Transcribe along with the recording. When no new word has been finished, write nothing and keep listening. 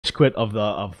quit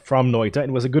from Noita.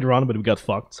 It was a good run, but we got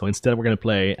fucked. So instead, we're gonna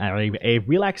play a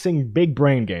relaxing big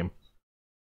brain game.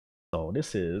 So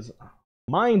this is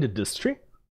Mindustry.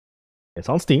 It's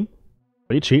on Steam,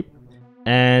 pretty cheap,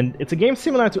 and it's a game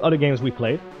similar to other games we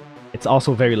played. It's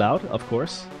also very loud, of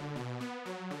course.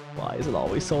 Why is it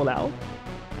always so loud?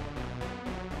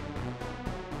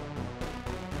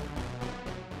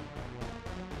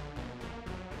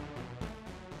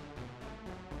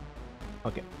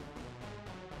 Okay.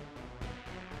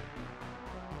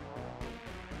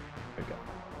 There we go.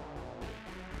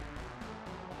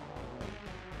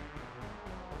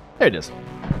 There it is.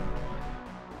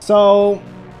 So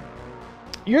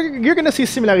you're gonna see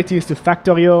similarities to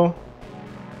Factorio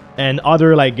and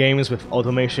other like games with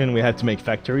automation. We had to make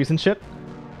factories and shit.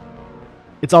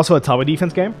 It's also a tower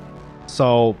defense game,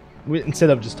 so instead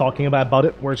of just talking about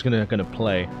it, we're just gonna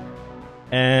play.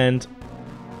 And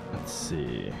let's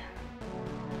see.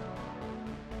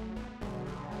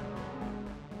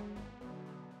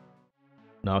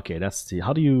 No, okay, that's the.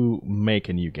 How do you make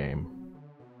a new game?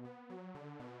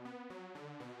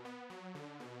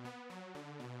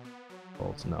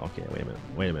 Oh, no, okay,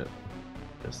 wait a minute.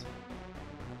 This.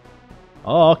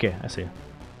 Oh, okay, I see.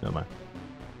 Never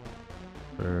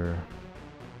mind.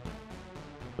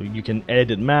 You can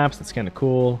edit maps. That's kind of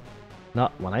cool.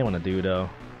 Not what I want to do though.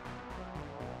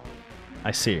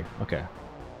 I see. Okay.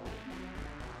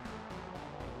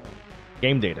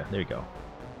 Game data. There you go.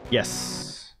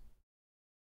 Yes.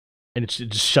 And it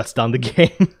just shuts down the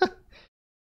game.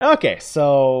 Okay,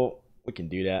 so we can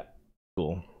do that.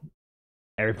 Cool.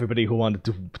 Everybody who wanted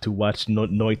to watch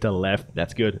Noita left.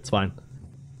 That's good. It's fine.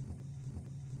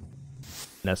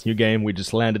 That's new game. We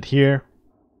just landed here.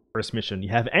 First mission. You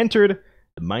have entered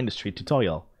the Mindustry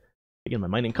tutorial. Begin my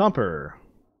mining comper.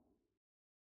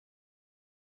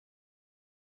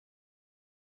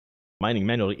 Mining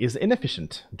manually is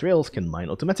inefficient. Drills can mine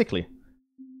automatically.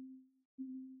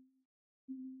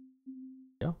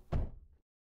 Yeah.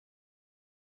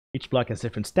 Each block has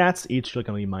different stats. Each drill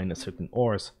can only mine a certain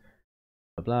ores.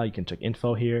 Blah blah. You can check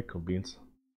info here. Cool beans.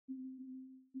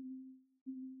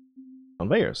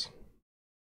 Conveyors.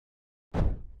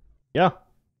 Yeah.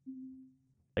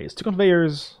 There's 2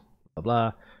 conveyors. Blah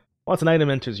blah. Once an item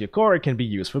enters your core, it can be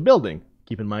used for building.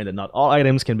 Keep in mind that not all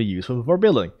items can be used for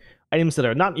building. Items that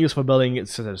are not used for building,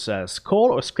 such as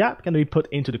coal or scrap, can be put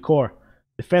into the core.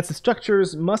 Defensive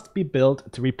structures must be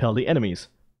built to repel the enemies.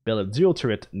 Build a dual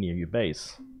turret near your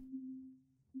base.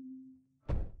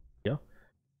 Yeah.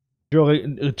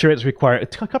 Dual turrets require a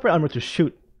copper armor to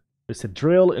shoot. There's a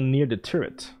drill near the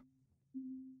turret.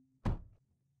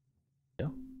 Yeah.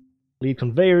 Lead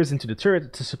conveyors into the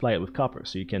turret to supply it with copper.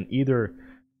 So you can either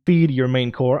feed your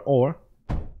main core or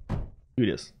do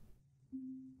this.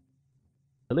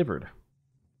 Delivered.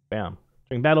 Bam.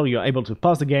 During battle, you're able to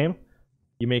pause the game.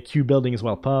 You may queue buildings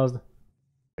while paused.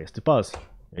 Place to pause.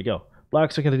 There you go.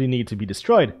 Blocks frequently need to be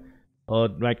destroyed.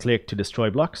 Right click to destroy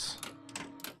blocks.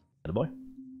 Attaboy.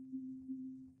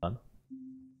 Done.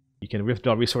 You can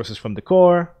withdraw resources from the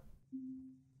core.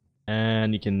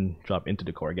 And you can drop into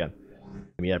the core again.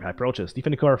 Immediate approaches.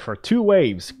 Defend the core for 2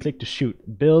 waves. Click to shoot.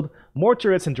 Build more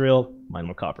turrets and drill. Mine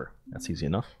more copper. That's easy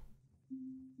enough.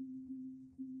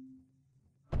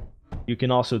 You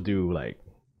can also do like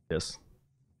this.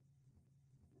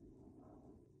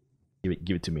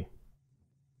 Give it to me.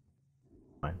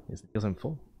 Fine. Is it because I'm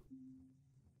full?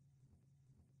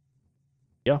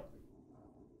 Yeah.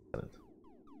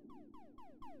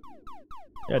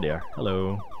 Yeah, they are.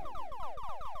 Hello.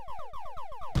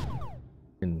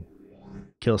 You can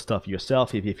kill stuff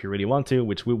yourself if you really want to,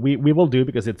 which we will do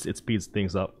because it speeds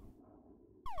things up.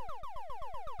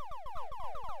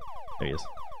 There he is.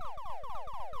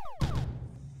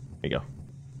 There you go.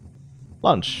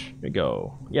 Lunch. Here we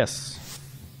go. Yes.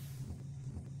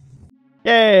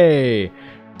 Yay!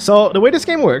 So, the way this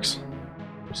game works,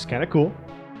 which is kind of cool,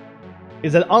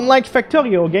 is that unlike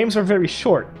Factorio, games are very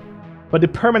short, but the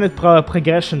permanent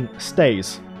progression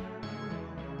stays.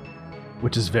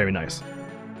 Which is very nice.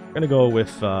 We're gonna go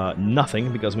with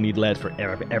nothing, because we need lead for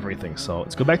everything. So,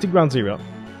 let's go back to ground zero. Here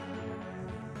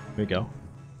we go.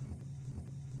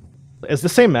 It's the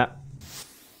same map.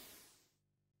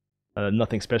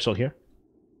 Nothing special here.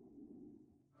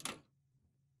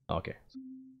 Okay.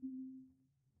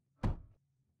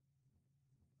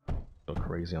 Go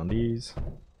crazy on these.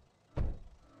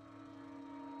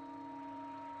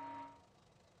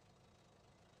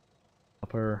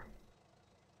 Upper.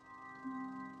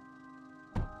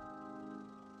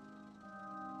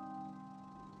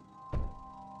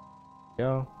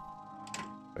 Go.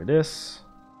 For this.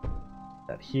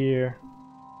 That here.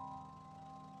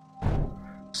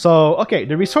 So, okay,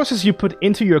 the resources you put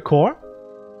into your core,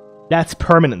 that's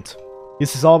permanent.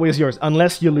 This is always yours,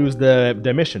 unless you lose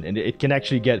the mission, and it can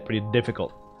actually get pretty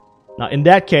difficult. Now, in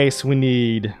that case, we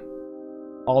need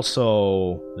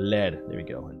also lead. There we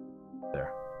go.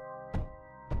 There.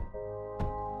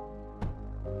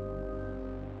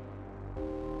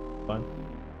 Fine.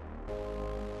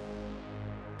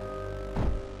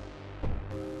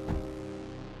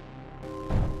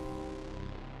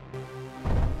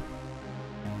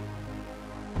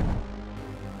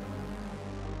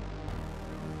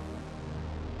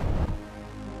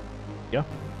 Yeah.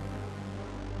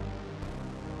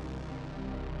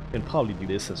 Can probably do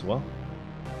this as well.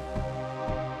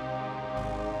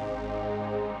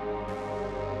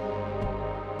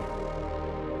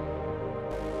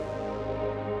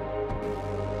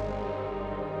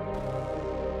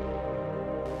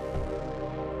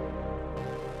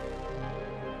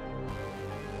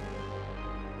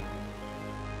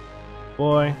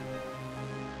 Boy.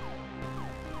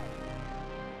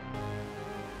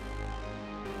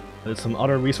 There's some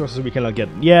other resources we cannot get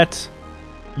yet.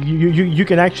 You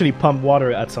can actually pump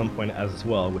water at some point as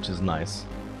well, which is nice.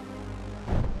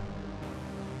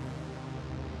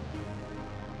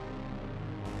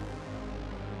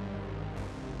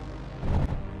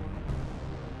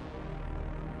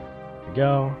 There we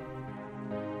go.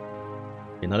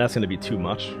 Okay, now that's going to be too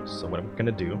much. So what I'm going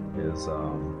to do is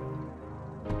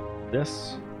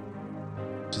this,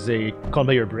 which is a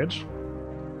conveyor bridge.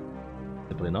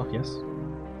 Simple enough, yes.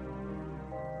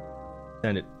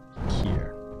 And it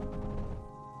here.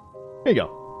 There you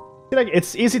go.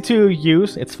 It's easy to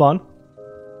use, it's fun.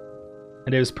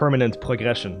 And there's permanent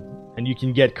progression. And you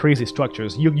can get crazy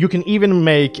structures. You can even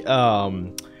make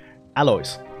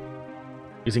alloys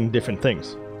using different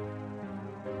things.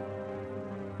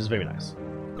 Which is very nice,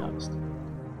 to be honest.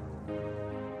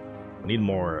 We need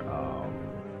more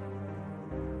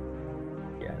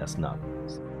yeah, that's not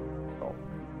oh.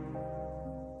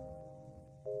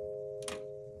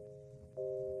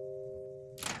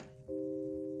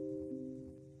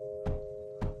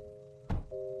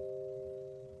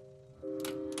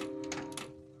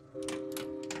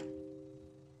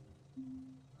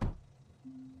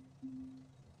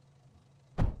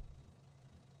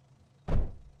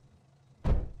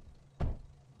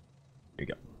 Here you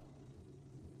go.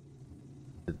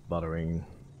 Is it bothering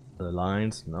the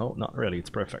lines? No, not really.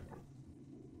 It's perfect.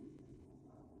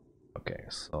 Okay,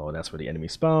 so that's where the enemy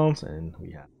spawns, and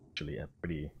we have actually a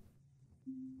pretty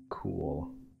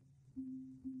cool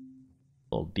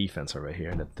little defense over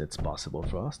here that's possible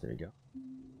for us. There you go.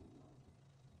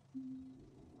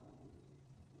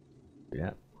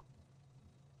 Yeah.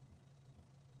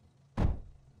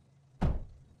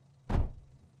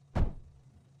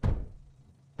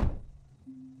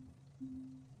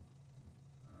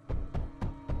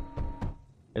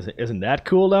 Isn't that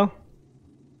cool though?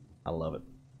 I love it.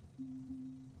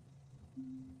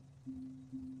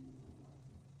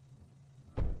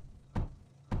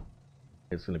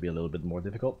 It's going to be a little bit more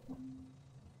difficult.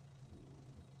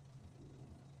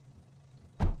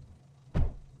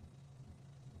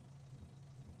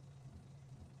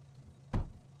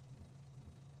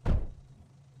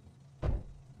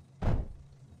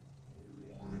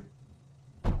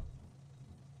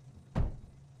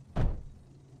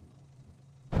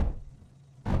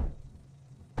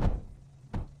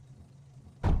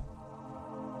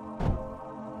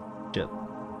 Shit.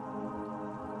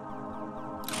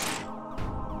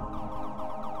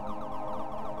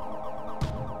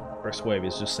 First wave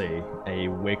is just a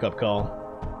wake-up call.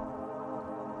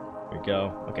 Here we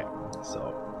go. Okay,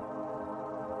 so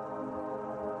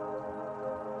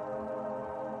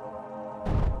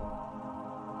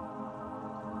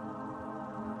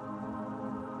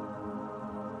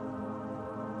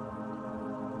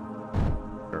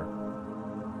sure.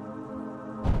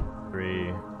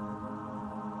 3,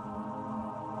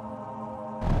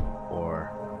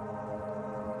 4.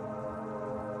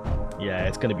 Yeah,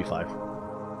 it's gonna be 5.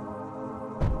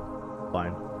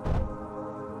 Fine.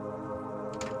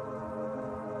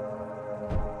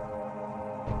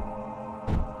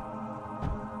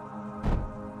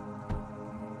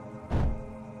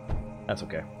 That's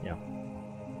okay, yeah.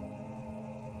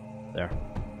 There.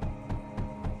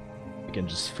 We can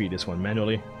just feed this one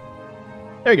manually.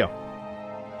 There you go.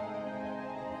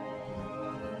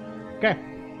 Okay.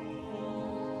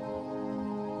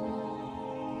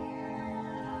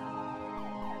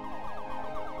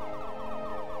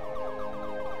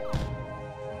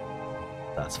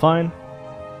 That's fine.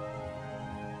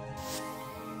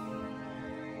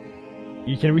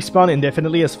 You can respawn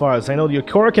indefinitely as far as I know. Your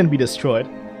core can be destroyed.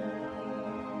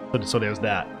 So there's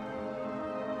that.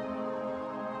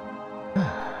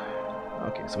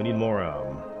 so we need more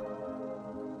of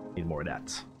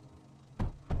that.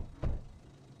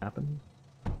 Happen.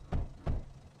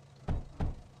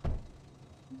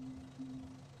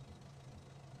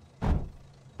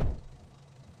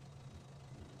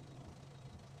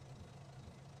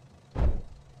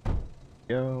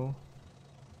 Go.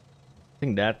 I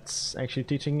think that's actually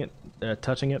touching it.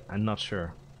 I'm not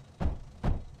sure.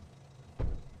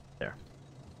 There.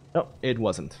 No, it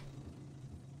wasn't.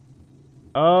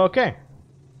 Okay.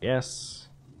 Yes.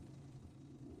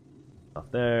 Stuff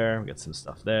there. We got some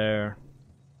stuff there.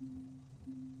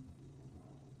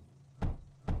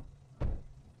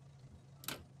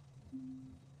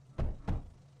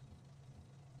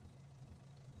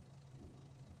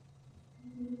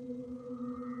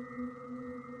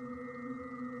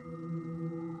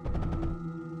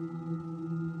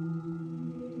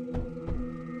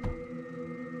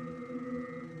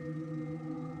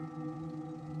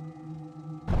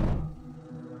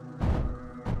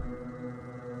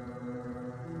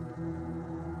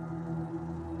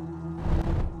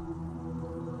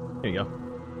 There you go.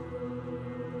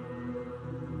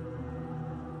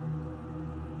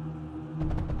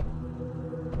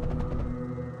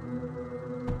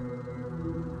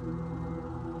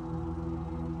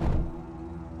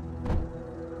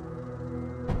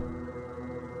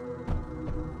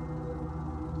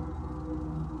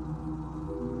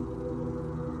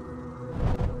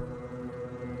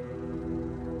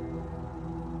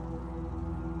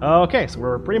 Okay, so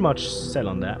we're pretty much set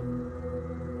on that.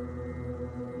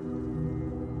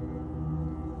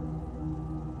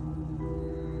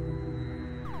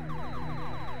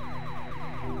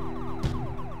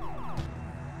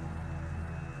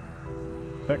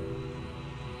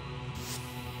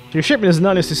 So your shipment is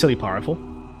not necessarily powerful.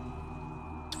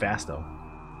 It's fast though.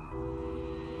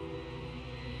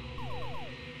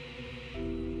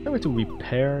 Is there a way to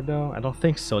repair though? I don't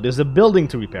think so. There's a building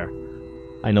to repair.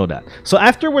 I know that. So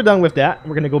after we're done with that,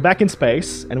 we're gonna go back in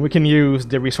space and we can use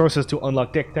the resources to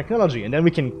unlock technology, and then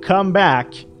we can come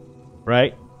back,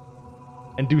 right,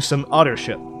 and do some other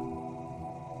shit,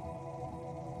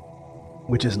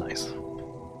 which is nice.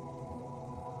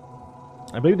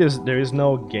 I believe there is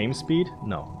no game speed.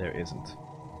 No, there isn't.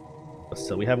 But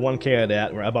still, we have 1k of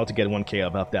that. We're about to get 1k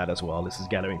of that as well. This is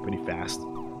gathering pretty fast.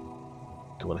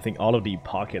 Cool. I think all of the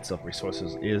pockets of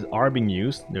resources are being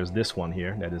used. There's this one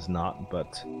here that is not,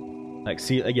 but like,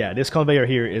 see, yeah, this conveyor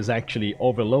here is actually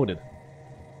overloaded.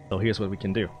 So here's what we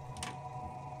can do.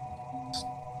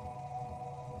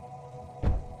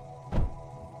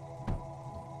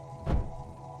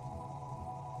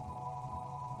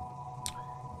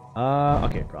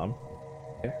 Okay, problem.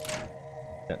 Okay.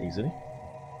 That easily.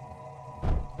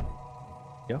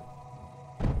 Yeah.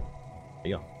 There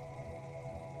you go.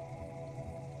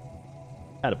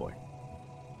 Attaboy.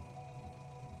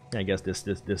 I guess this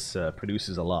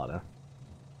produces a lot, huh?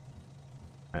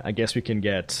 I guess we can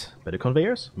get better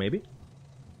conveyors, maybe?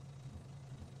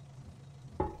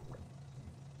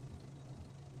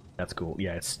 That's cool.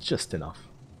 Yeah, it's just enough.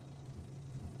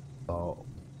 So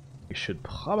we should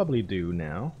probably do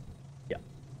now. Yeah.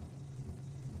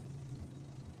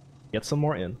 Get some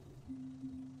more in.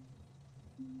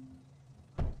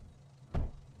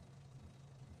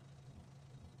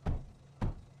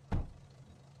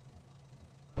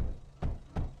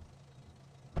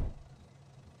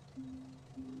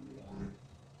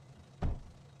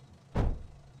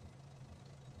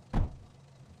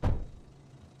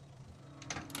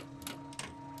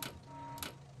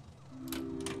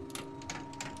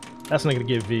 That's not gonna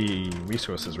give the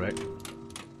resources, right?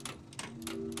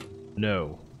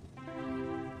 No.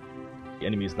 The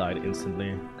enemies died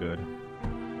instantly. Good.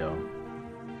 Go.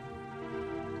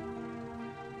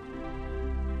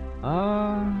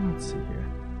 Let's see here.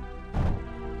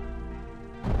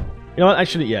 You know what?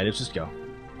 Actually, yeah, let's just go.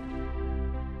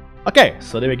 Okay,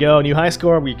 so there we go. New high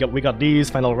score. We got these.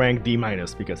 Final rank D-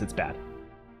 because it's bad.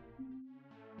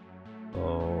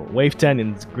 Wave 10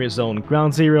 in Grid Zone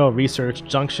Ground Zero, Research,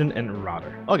 Junction, and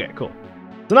Router. Okay, cool.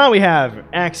 So now we have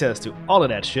access to all of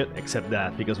that shit, except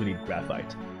that, because we need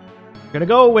graphite. We're gonna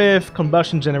go with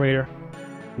Combustion Generator,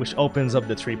 which opens up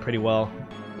the tree pretty well.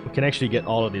 We can actually get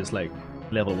all of this, like,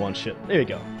 level 1 shit. There we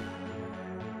go.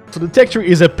 So the texture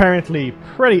is apparently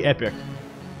pretty epic.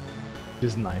 Which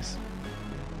is nice.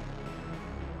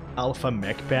 Alpha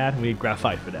Mech Pad, we need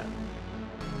graphite for that.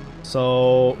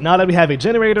 So now that we have a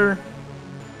generator,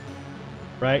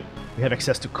 right? We have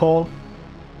access to coal,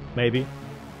 maybe.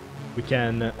 We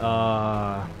can,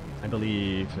 I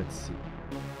believe, let's see.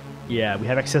 Yeah, we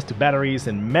have access to batteries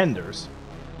and menders,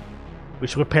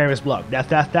 which repair his block.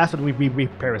 That's what we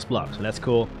repair his block, so that's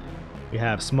cool. We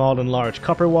have small and large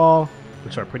copper wall.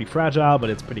 which are pretty fragile, but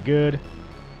it's pretty good.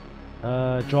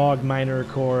 Jog, miner,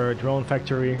 core, drone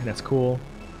factory. That's cool.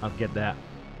 I'll get that.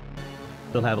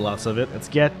 Still have lots of it. Let's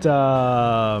get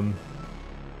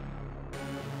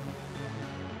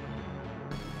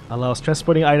allows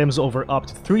transporting items over up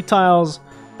to 3 tiles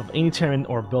of any terrain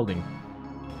or building.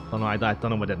 Oh no, I don't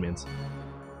know what that means.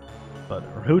 But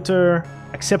router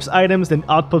accepts items, then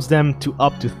outputs them to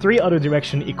up to 3 other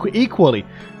directions equally.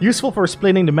 Useful for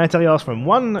splitting the materials from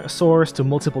one source to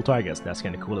multiple targets. That's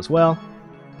kind of cool as well.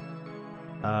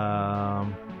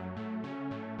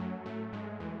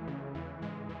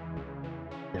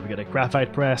 Then we got a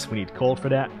graphite press. We need coal for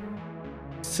that.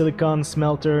 Silicon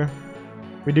smelter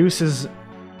reduces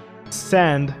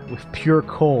sand with pure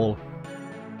coal.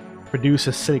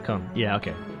 Produces silicon. Yeah,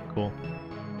 okay, cool.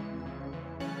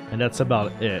 And that's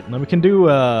about it. Now we can do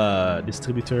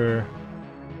distributor.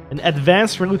 An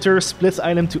advanced router splits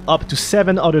item to up to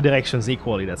 7 other directions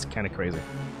equally. That's kind of crazy.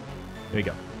 There we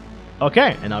go.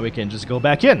 Okay, and now we can just go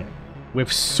back in with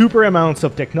super amounts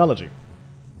of technology.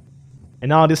 And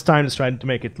now this time it's trying to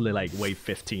make it like wave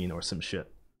 15 or some shit.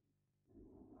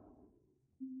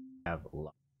 Have a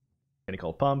lot.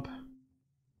 Mechanical pump.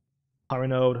 Power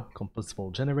node,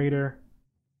 compostable generator.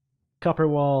 Copper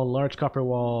wall, large copper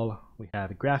wall. We have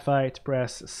a graphite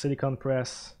press, a silicon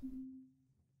press.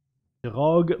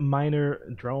 Drog miner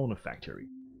drone factory.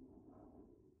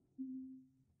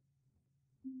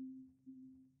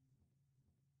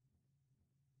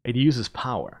 It uses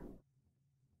power.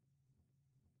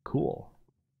 Cool.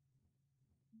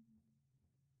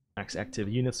 Max active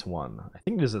units 1. I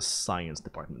think there's a science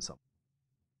department somewhere.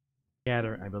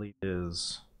 Gather, I believe,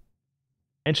 is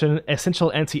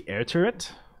essential anti-air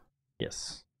turret.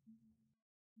 Yes.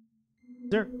 Is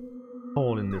there a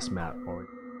hole in this map, or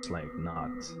it's like not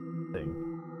a thing?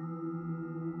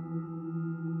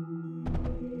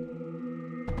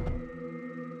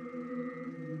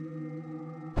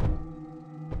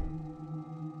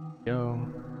 Go.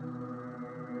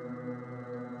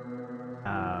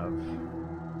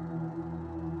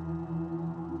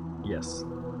 Yes.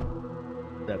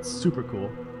 That's super cool.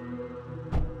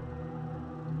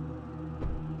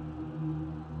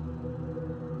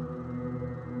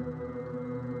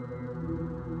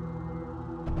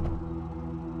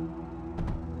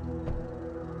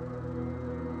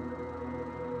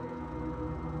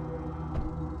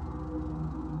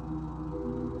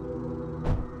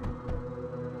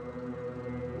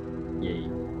 Yay.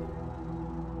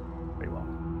 Very well.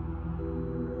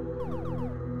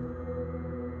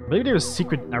 I believe there's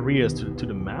secret areas to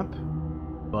the map,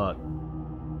 but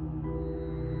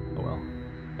oh well.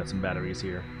 Got some batteries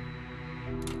here.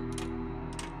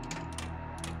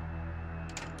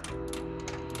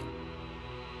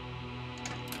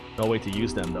 No way to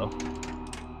use them though.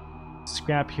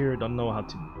 Scrap here, don't know how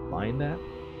to find that.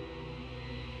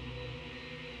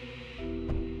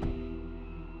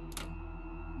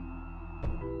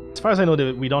 As far as I know,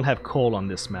 we don't have coal on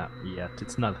this map yet.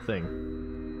 It's not a thing.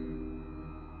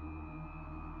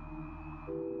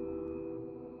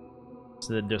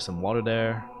 So there's some water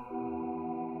there.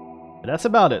 But that's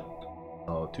about it.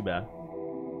 Oh, too bad.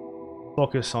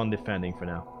 Focus on defending for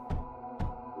now.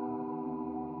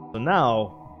 So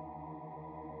now...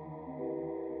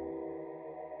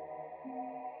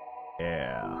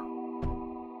 yeah.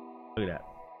 Look at that.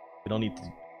 We don't need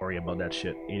to worry about that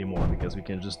shit anymore because we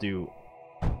can just do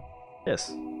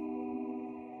this.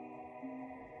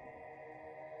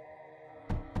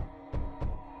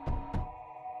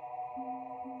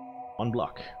 One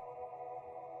block.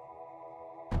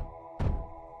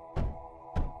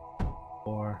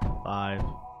 4, 5,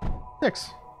 6.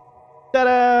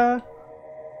 Ta-da!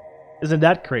 Isn't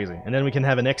that crazy? And then we can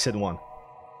have an exit one.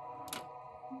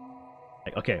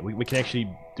 Like, okay, we can actually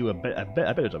do a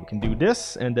better job. We can do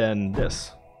this and then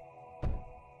this.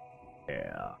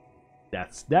 Yeah,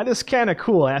 that is kind of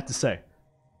cool, I have to say.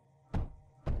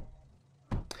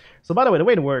 So by the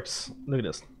way it works, look at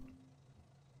this.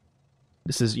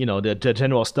 This is, you know, the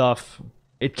general stuff.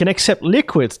 It can accept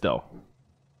liquids though.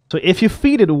 So if you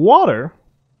feed it water,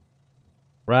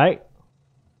 right?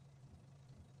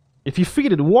 If you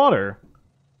feed it water,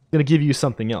 it's gonna give you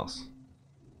something else.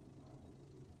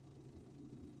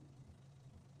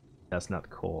 That's not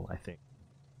coal, I think.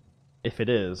 If it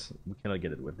is, we cannot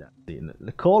get it with that.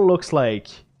 The coal looks like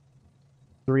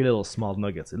 3 little small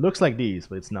nuggets. It looks like these,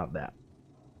 but it's not that.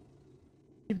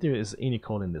 If there is any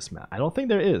coal in this map, I don't think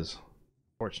there is.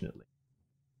 Fortunately,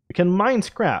 we can mine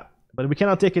scrap, but we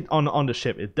cannot take it on the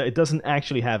ship. It doesn't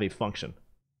actually have a function.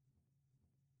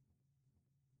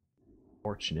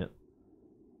 Fortunate.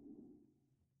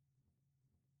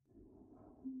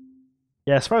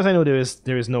 Yeah, as far as I know, there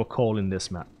is no coal in this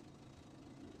map.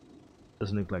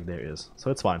 Doesn't look like there is,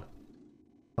 so it's fine.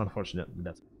 Unfortunate,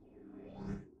 but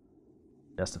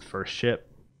that's the first ship.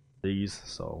 These,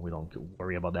 so we don't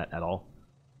worry about that at all.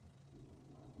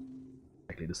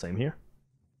 Exactly the same here.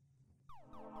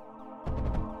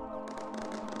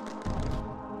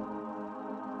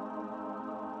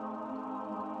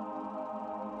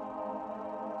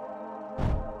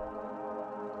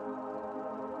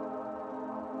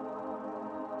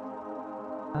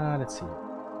 Let's see.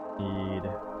 Need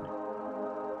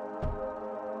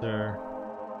there.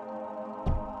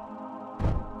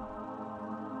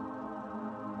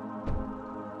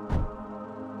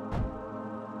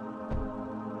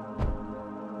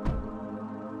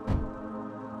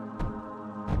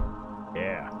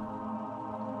 Yeah.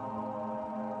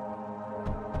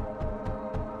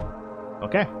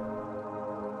 Okay.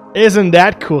 Isn't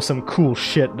that cool? Some cool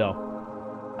shit,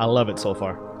 though. I love it so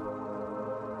far.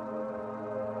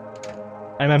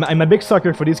 I'm a big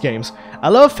sucker for these games. I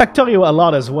love Factorio a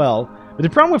lot as well, but the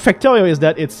problem with Factorio is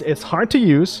that it's hard to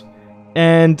use,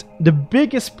 and the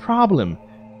biggest problem,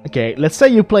 okay, let's say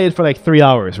you play it for like 3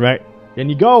 hours, right? Then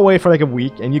you go away for like a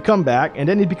week, and you come back, and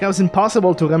then it becomes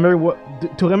impossible to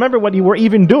remember what you were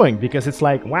even doing, because it's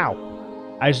like, wow,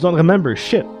 I just don't remember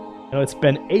shit. You know, it's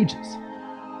been ages.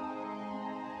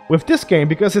 With this game,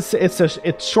 because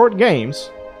it's short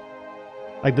games.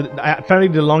 Like apparently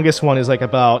the longest one is like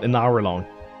about an hour long,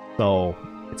 so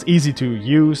it's easy to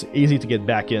use, easy to get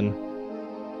back in.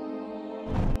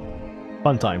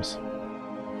 Fun times.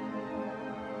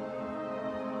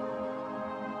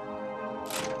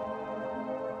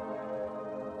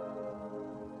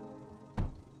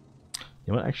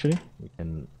 You know what? Actually, we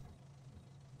can.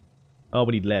 Oh,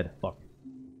 we need lead. Fuck.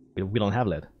 We don't have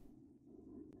lead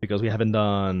because we haven't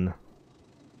done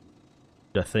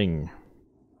the thing.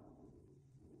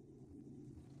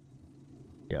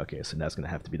 Yeah, okay, so that's gonna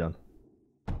have to be done.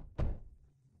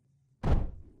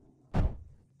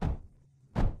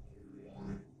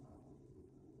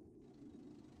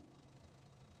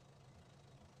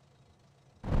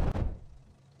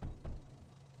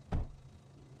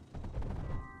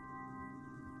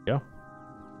 Yeah.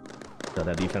 So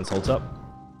that defense holds up.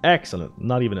 Excellent.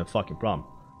 Not even a fucking problem.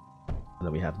 And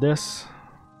then we have this.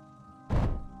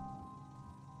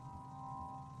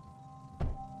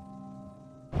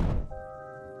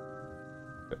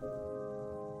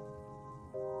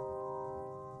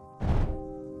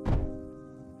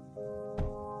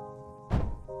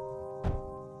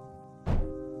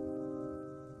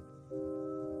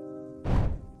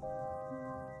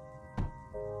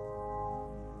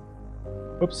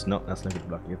 Oops, no, that's not a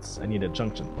block. I need a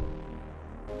junction.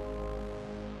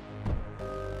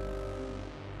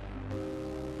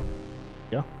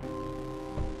 Yeah.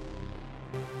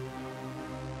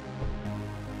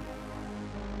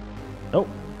 Oh.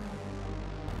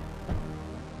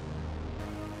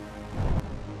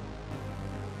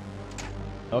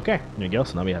 Okay, there you go.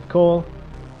 So now we have coal.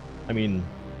 I mean,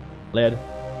 lead.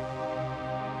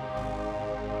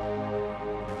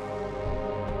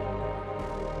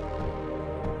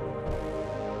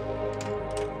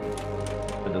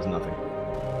 That does nothing.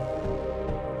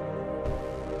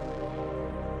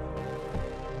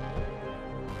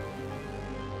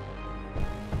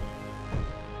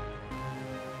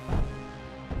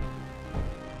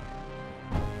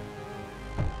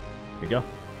 There you go.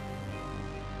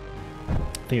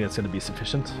 I think that's going to be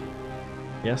sufficient.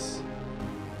 Yes.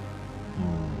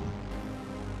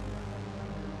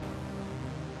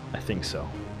 I think so.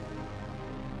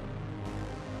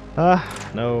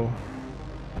 No.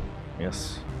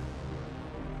 Yes.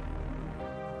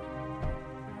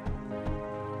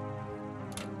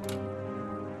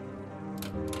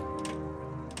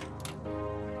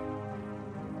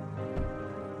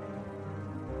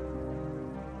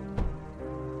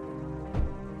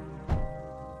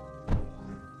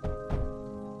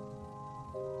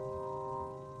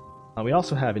 We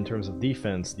also have, in terms of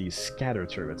defense, these scatter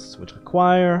turrets, which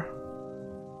require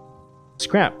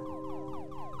scrap.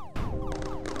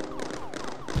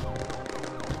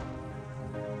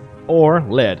 Or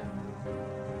lead.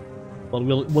 Well,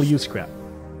 we'll use scrap.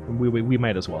 We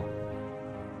might as well.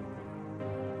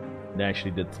 It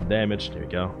actually did some damage. There you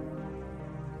go.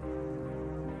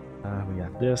 We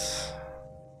got this.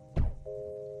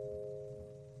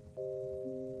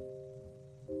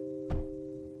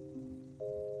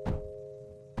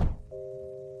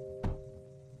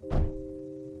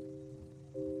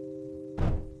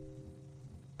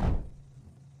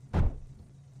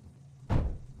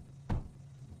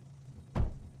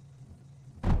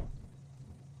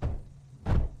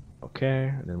 Okay,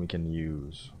 and then we can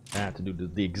use I had to do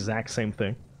the exact same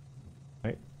thing.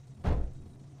 Right?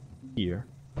 Here.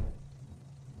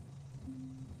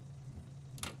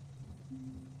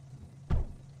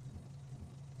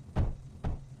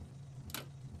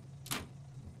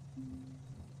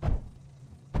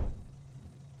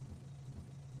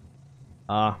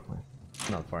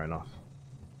 Not far enough.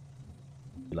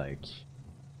 Like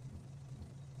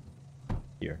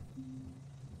here.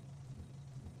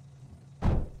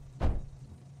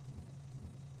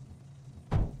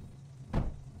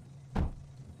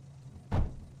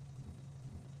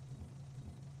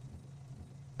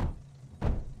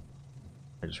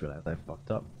 I just realized I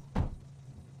fucked up.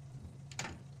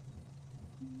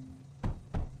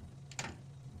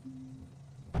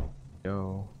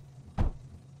 Go.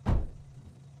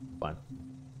 Fine.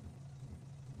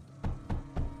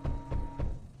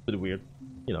 Bit weird.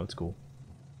 You know, it's cool.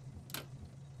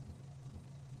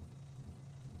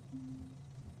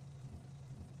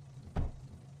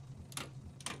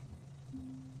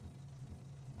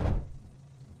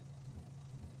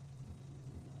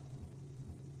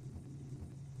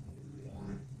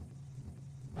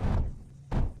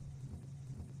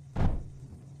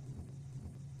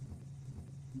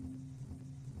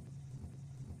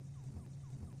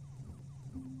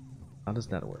 How does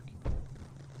that work?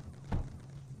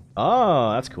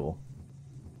 Oh, that's cool.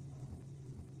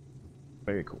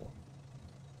 Very cool.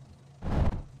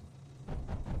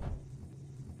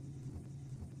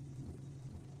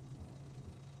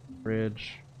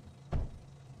 Bridge.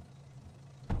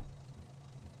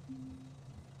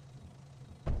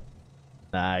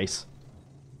 Nice.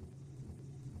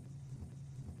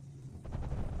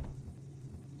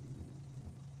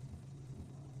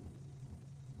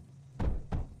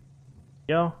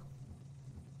 Go.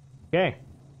 Okay.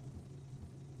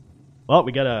 Well,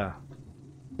 we got a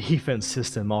defense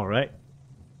system, all right.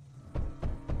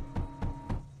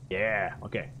 Yeah.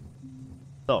 Okay.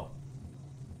 So.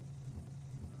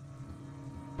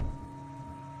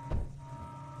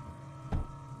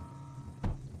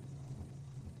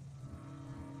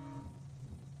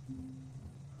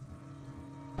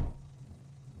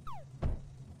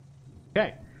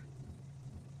 Okay.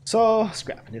 So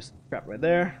scrap. Just scrap right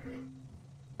there.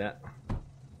 That.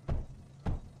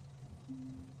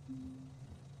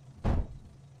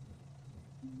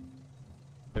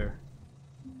 There.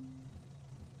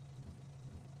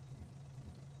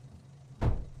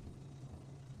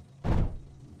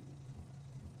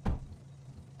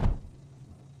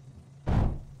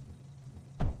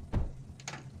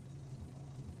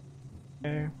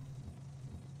 Okay.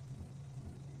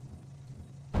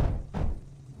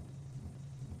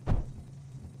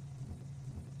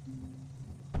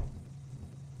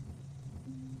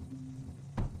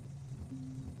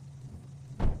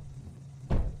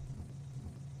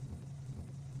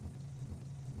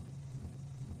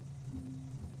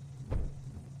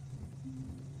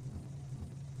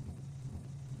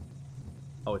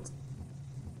 Oh, it's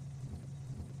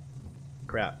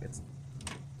crap. It's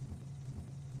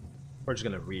we're just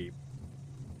gonna read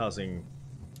causing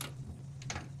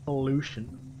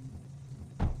pollution.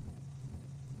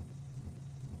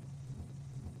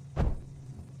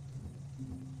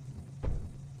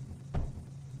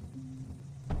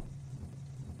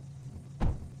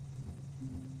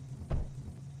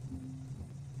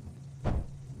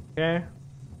 Okay.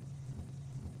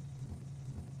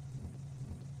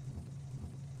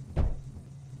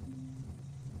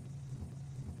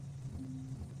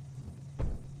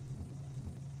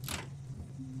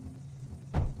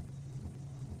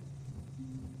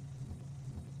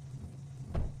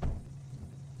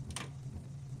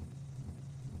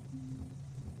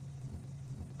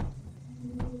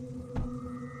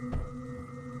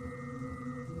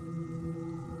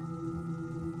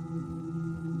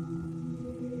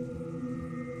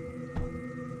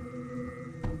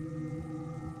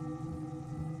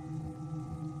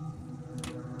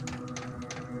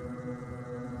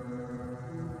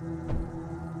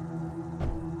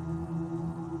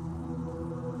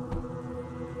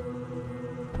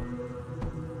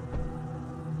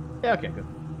 Yeah, okay, good.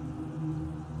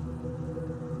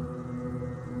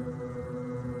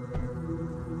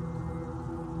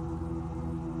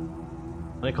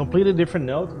 On a completely different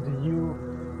note, do you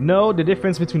know the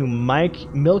difference between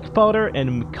milk powder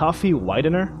and coffee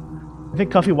whitener? I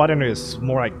think coffee whitener is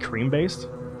more like cream based.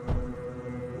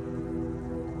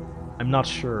 I'm not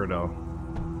sure though.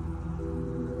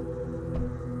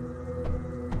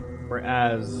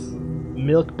 Whereas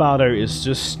milk powder is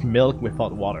just milk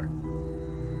without water.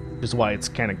 Which is why it's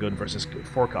kind of good versus good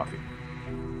for coffee.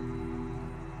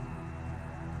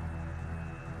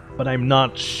 But I'm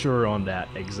not sure on that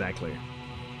exactly.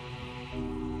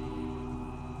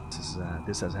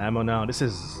 this has ammo now. This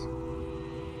is...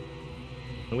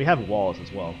 And we have walls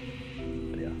as well.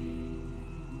 But yeah.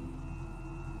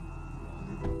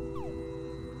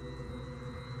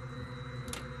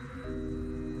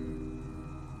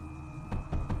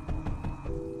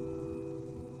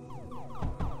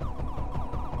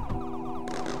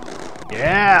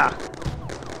 Yeah!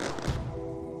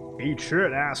 Eat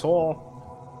shit, asshole!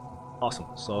 Awesome.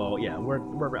 So yeah,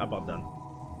 we're about done.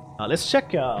 Let's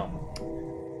check.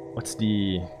 What's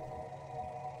the?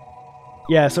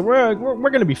 Yeah, so we're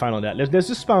gonna be fine on that. Let's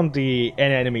just spawn the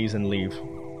enemies and leave,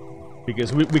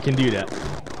 because we can do that.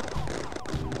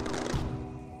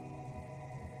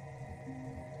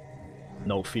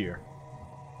 No fear.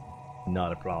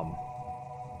 Not a problem.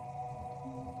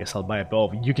 Guess I'll buy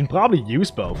both. You can probably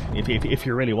use both if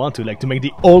you really want to, like to make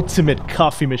the ultimate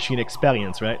coffee machine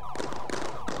experience, right?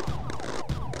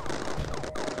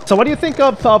 So what do you think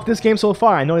of this game so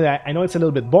far? I know it's a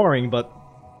little bit boring, but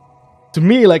to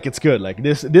me, like, it's good. Like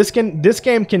this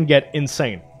game can get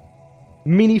insane.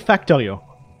 Mini Factorio,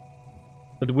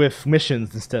 but with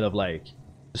missions instead of like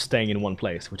just staying in one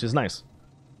place, which is nice.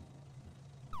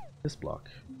 This block,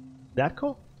 that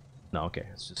coal? No, okay,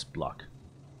 it's just block.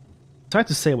 It's hard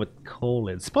to say what coal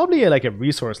is. It's probably like a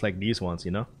resource like these ones,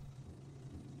 you know.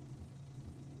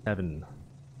 7.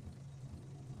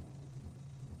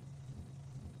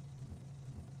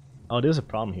 Oh, there's a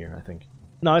problem here, I think.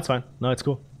 No, it's fine. No, it's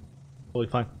cool. Totally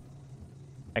fine.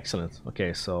 Excellent.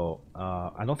 Okay, so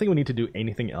I don't think we need to do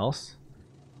anything else,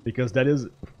 because that is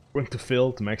going to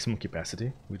fill to maximum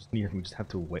capacity. We just have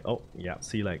to wait. Oh, yeah.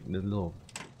 See, like the little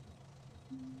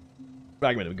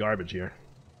fragment of garbage here,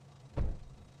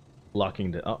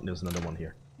 blocking the. Oh, there's another one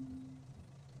here.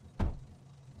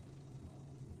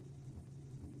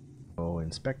 Oh,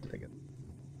 inspect it again.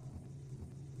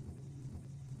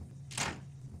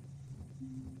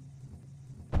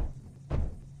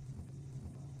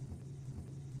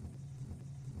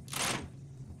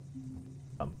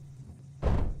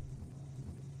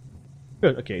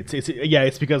 Good. Okay.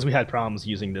 It's because we had problems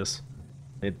using this.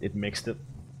 It mixed it.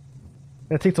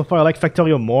 I think so far I like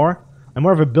Factorio more. I'm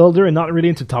more of a builder and not really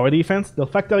into tower defense. The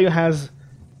Factorio has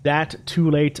that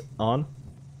too late on.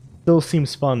 Still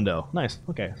seems fun though. Nice.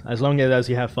 Okay. As long as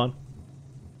you have fun,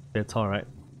 it's all right.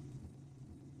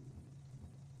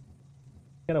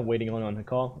 Kind of waiting on a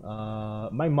call.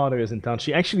 My mother is in town.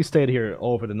 She actually stayed here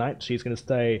over the night. She's gonna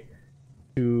stay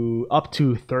up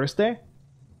to Thursday.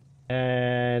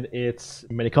 And it's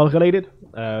medical related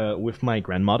with my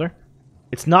grandmother.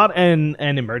 It's not an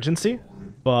emergency,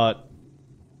 but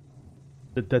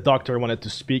the doctor wanted to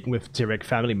speak with direct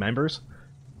family members.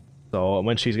 So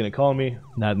when she's gonna call me,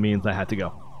 that means I had to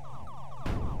go.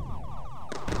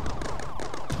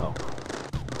 Oh.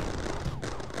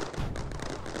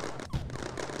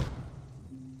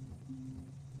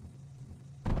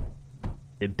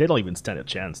 They don't even stand a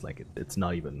chance. Like it's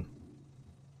not even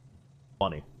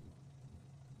funny.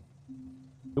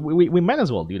 We might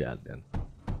as well do that then.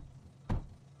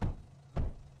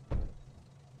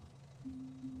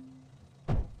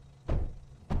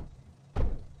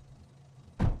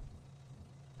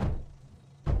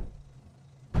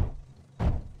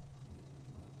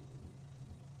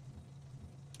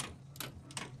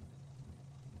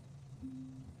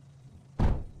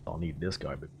 I'll need this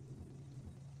garbage.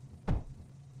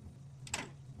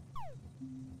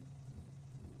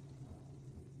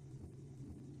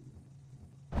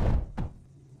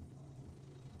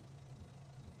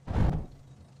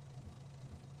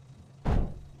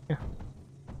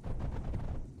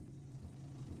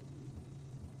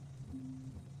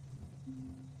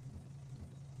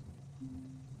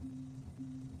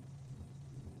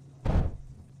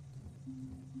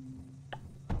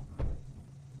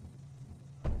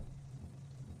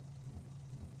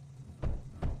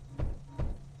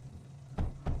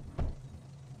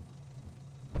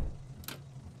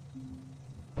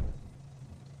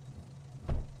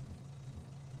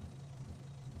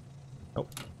 Nope.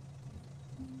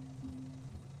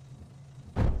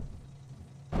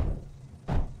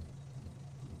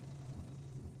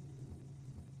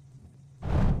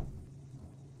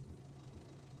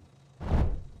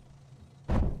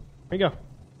 There you go.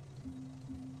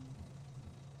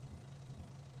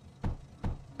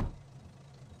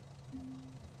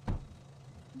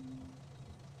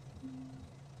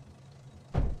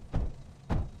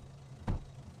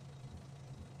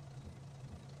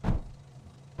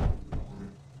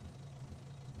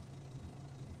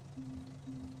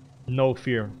 No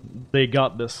fear. They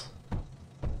got this.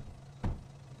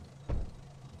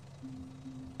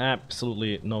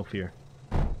 Absolutely no fear.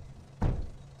 There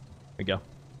we go.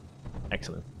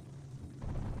 Excellent.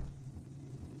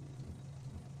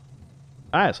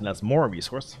 Alright, so that's more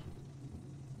resource.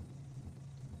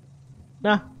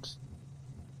 Nah.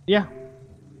 Yeah.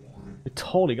 We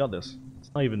totally got this.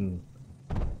 It's not even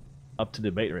up to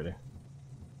debate, really.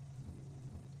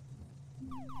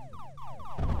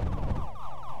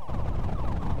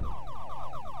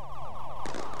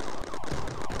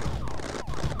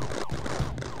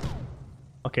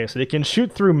 Okay, so they can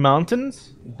shoot through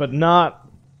mountains, but not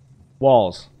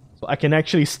walls. So I can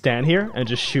actually stand here and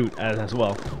just shoot as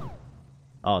well.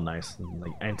 Oh, nice.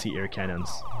 Like anti-air cannons.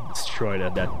 Destroy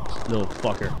that little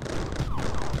fucker.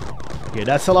 Okay,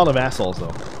 that's a lot of assholes,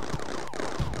 though.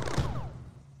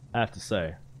 I have to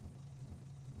say.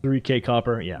 3k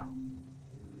copper, yeah.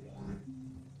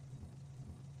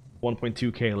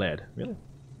 1.2k lead. Really?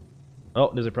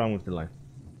 Oh, there's a problem with the line.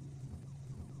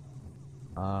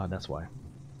 Ah, that's why.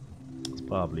 It's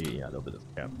probably, yeah, a little bit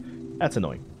of cap. That's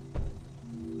annoying.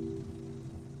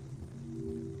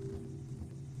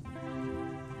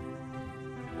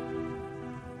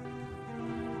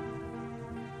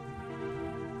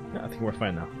 Yeah, I think we're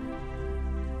fine now.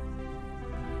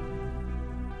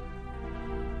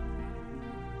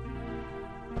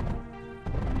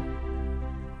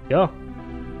 Go.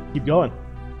 Keep going.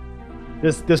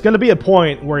 There's gonna be a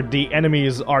point where the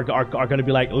enemies are gonna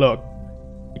be like, look,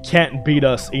 you can't beat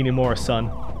us anymore, son.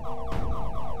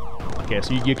 Okay,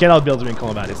 so you cannot build during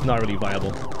combat. It's not really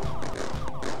viable.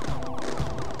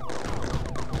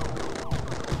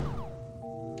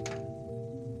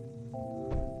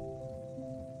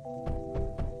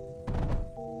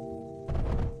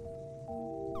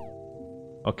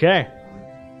 Okay,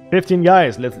 15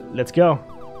 guys. Let's go.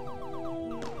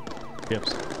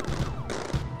 Tips.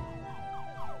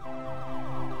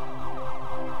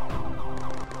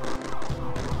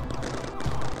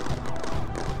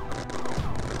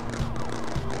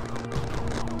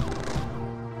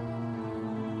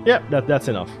 Yep, that's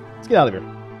enough. Let's get out of here.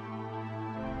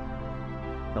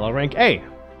 Hello, rank A. Here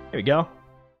we go.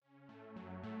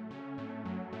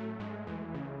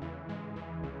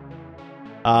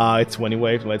 It's 20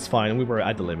 waves, but it's fine. We were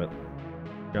at the limit.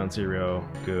 Ground zero,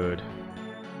 good.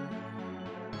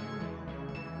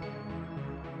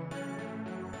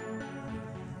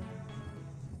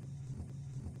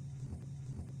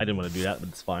 I didn't want to do that, but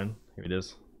it's fine. Here it is.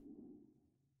 Is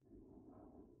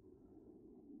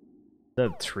that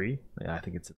a tree? Yeah, I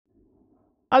think it's...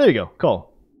 Ah, there you go.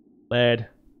 Cool. Lead.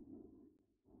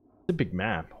 It's a big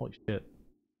map. Holy shit.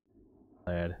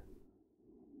 Lead.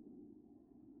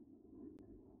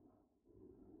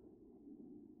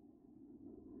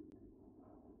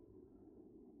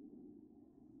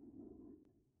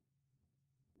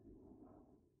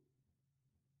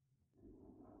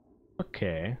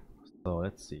 Okay. So,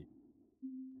 let's see.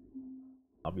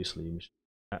 Obviously, we should...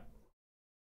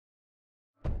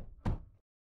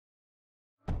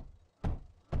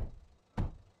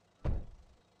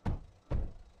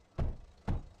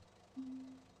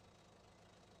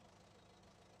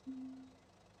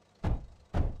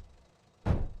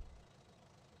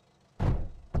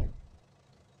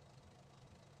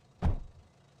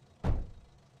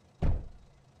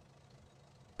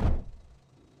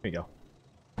 Here we go.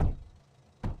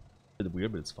 It's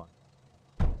weird, but it's fine.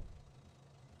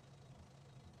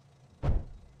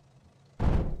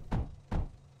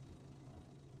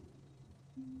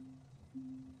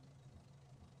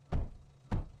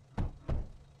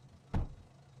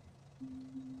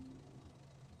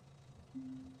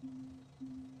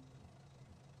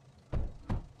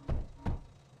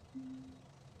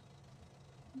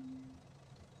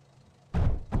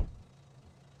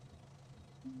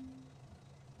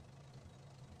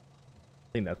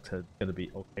 I think that's gonna be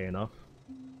okay enough.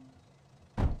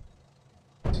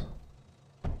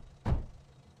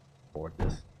 For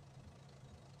this.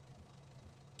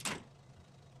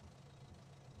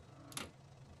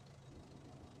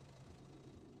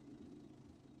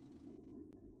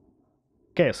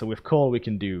 Okay, so with coal we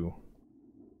can do...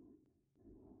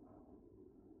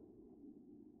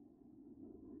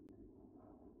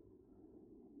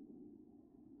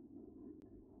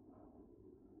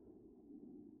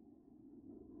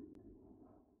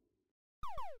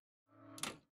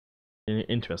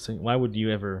 Interesting. Why would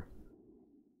you ever...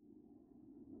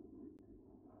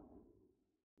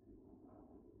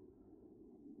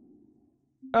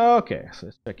 Okay, so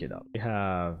let's check it out. We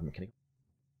have mechanical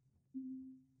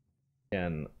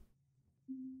and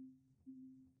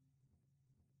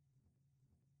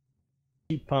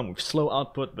heat pump with slow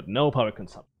output but no power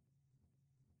consumption.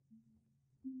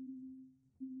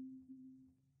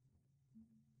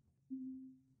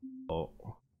 Oh,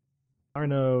 power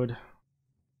node,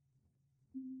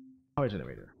 power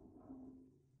generator.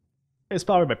 It's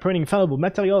powered by burning valuable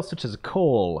materials such as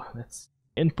coal. Let's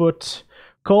input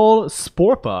coal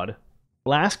spore pod,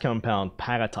 blast compound,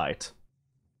 paratite.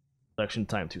 Production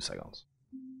time 2 seconds.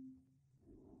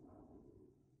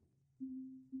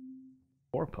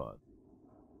 Spore pod. I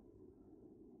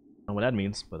don't know what that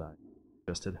means, but I'm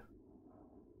interested.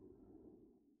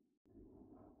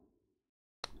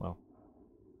 Well,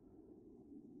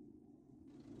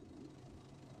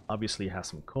 obviously it has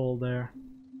some coal there.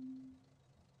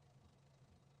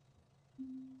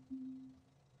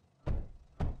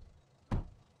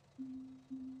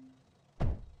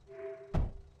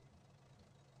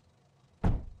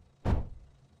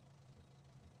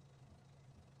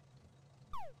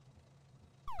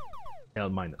 I'll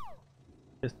mine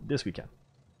it. This we can.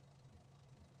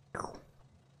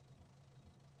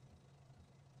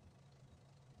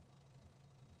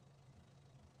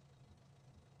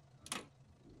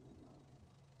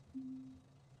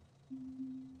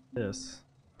 This.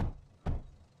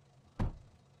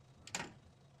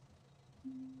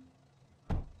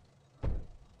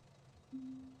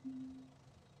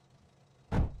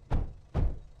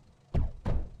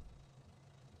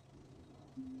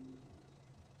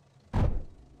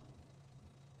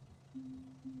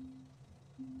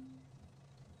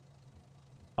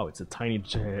 Oh, it's a tiny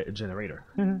generator.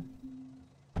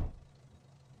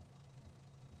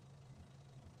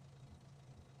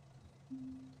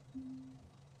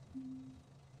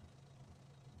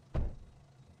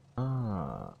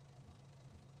 Ah.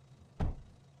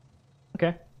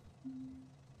 Okay.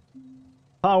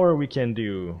 Power we can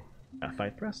do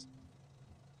graphite press.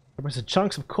 Press the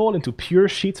chunks of coal into pure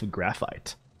sheets of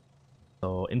graphite.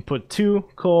 So input 2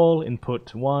 coal,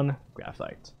 input 1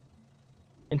 graphite.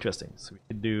 Interesting. So we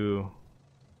could do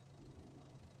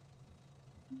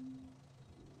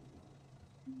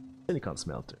silicon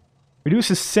smelter.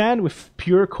 Reduces sand with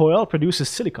pure coil, produces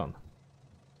silicon.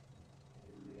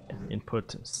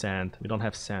 Input sand. We don't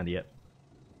have sand yet.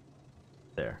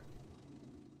 There.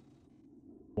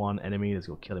 One enemy. Let's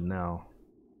go kill him now.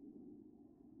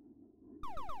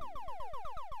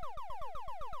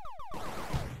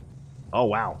 Oh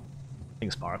wow.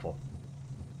 Thing's powerful.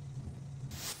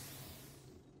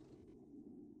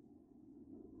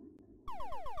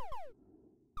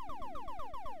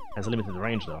 Has a limited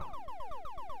range though.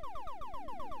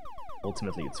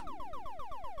 Ultimately it's...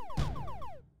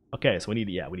 Okay, so we need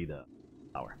the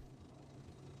power.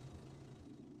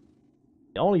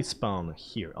 They only spawn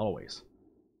here, always.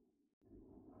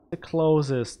 The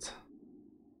closest...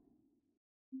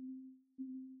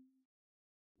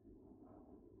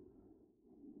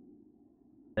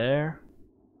 There.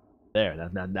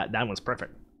 That one's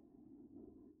perfect.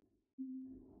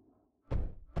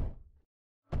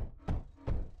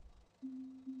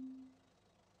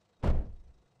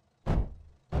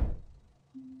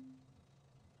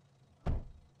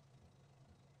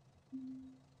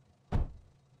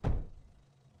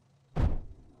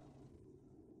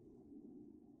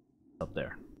 Up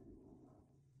there.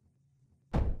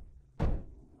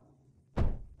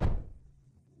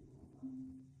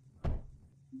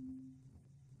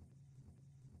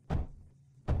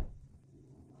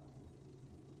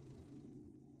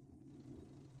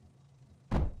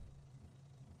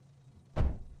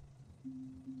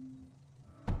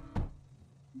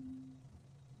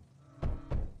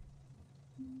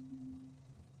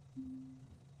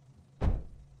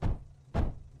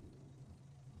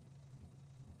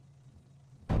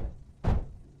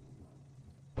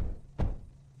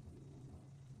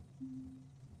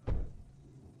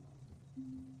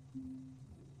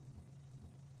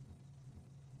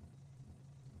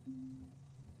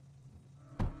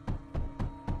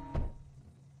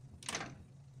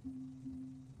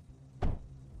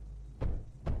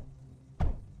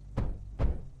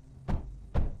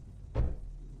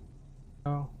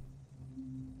 Oh.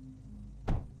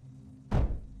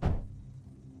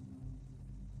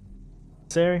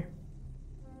 Sari?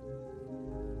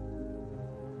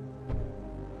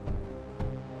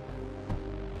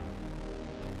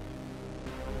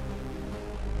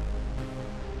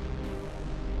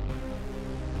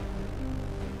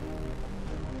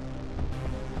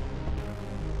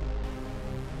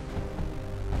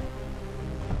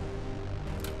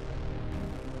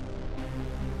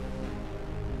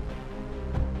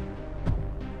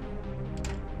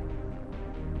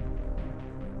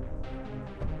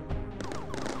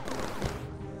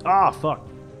 Ah, fuck.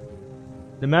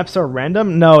 The maps are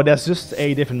random? No, that's just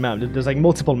a different map. There's like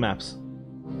multiple maps.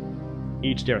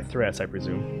 Each their threats, I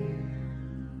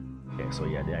presume. Okay, so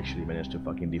yeah, they actually managed to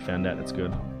fucking defend that. That's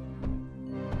good.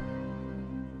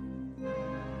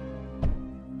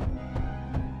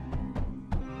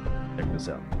 Check this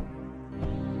out.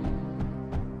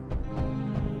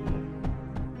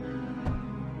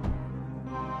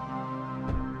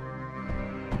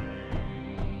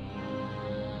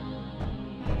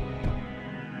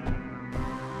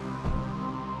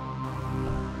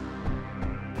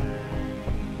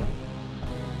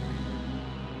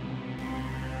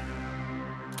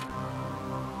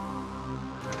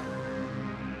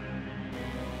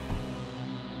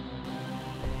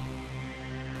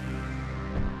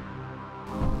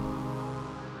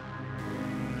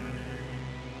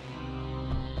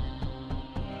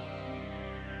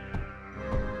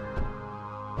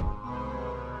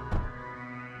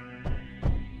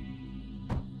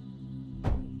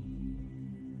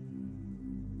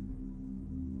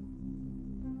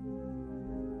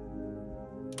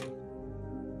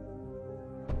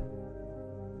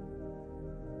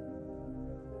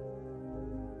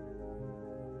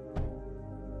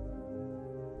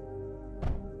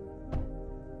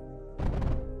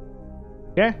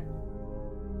 Okay.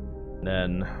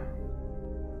 Then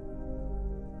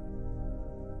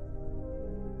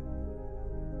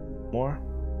more.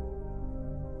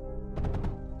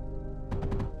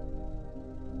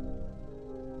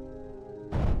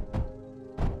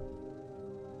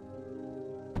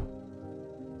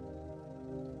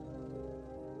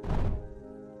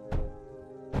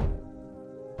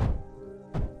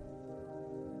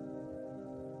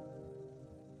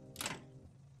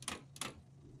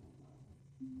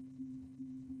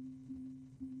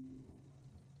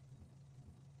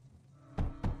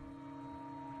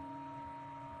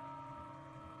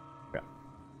 Yeah.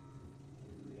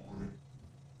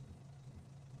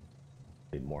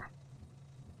 Need more.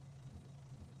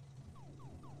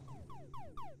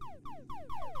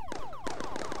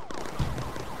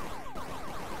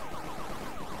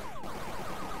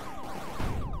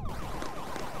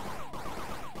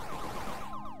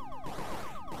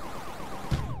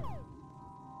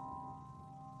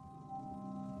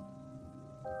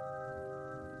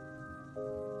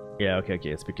 Yeah, okay,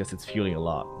 it's because it's fueling a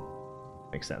lot.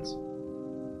 Makes sense.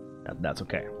 That's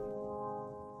okay.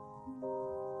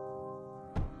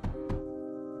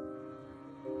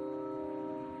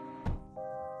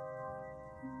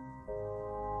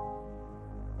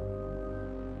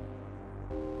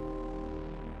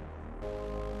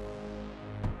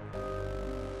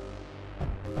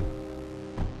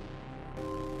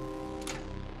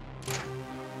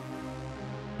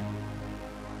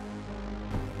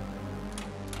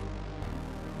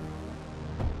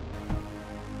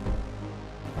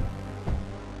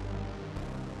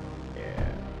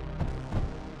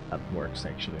 That works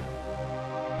actually.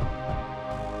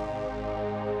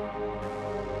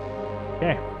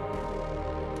 Okay.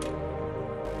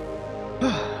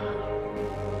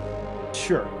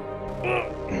 Sure.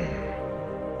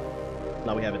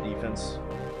 Now we have a defense.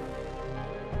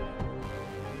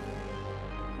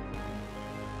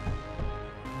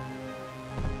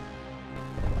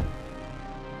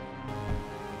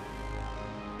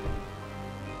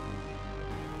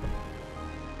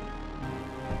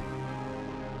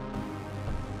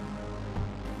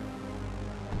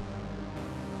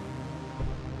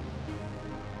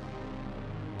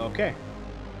 Okay.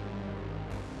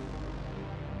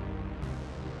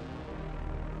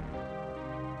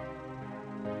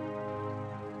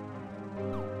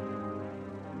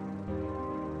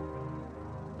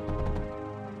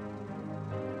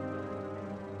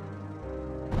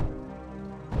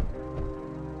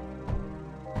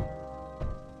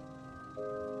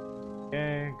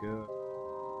 Okay, good.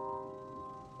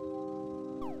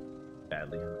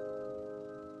 Badly.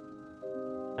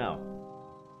 Now.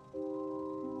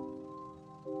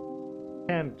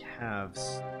 Can have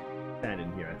stand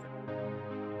in here, I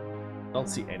think. Don't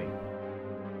see any.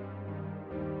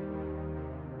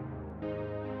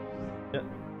 Yeah.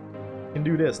 Can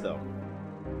do this though.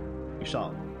 You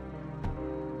shall.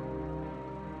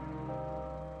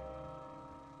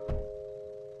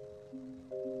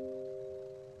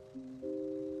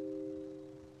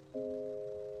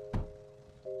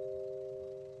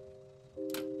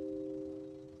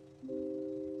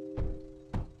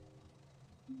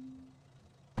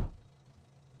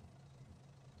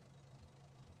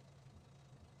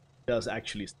 Does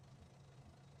actually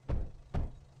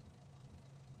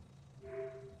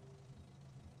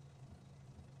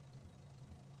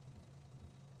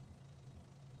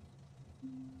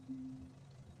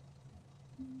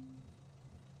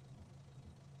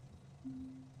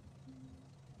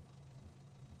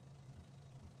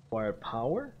require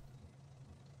power?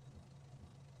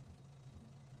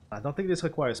 I don't think this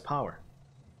requires power.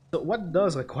 So what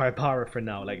does require power for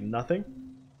now? Like nothing?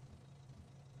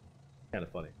 Kind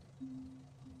of funny.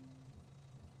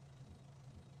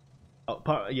 Oh,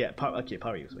 power, yeah, power, okay,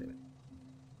 power use, wait a minute.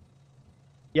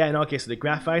 Yeah, no, okay, so the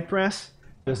graphite press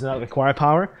does not require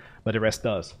power, but the rest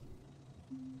does.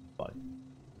 But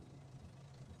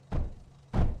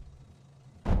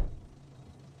I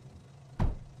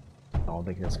don't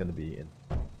think that's gonna be in.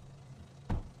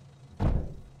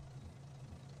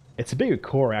 It's a bigger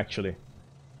core, actually.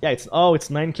 Yeah, it's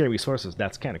 9k resources.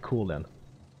 That's kind of cool then.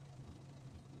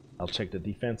 I'll check the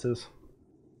defenses.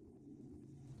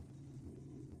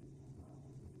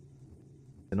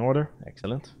 In order,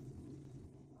 excellent.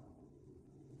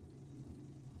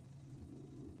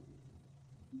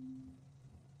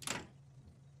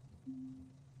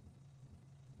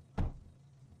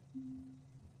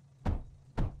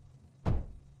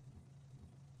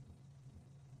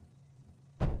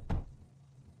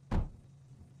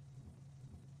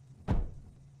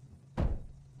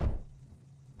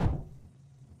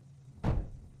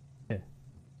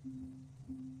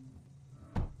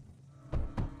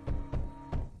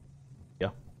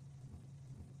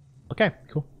 Okay,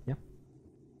 cool. Yeah.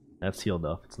 That's sealed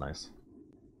off. It's nice.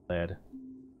 Glad.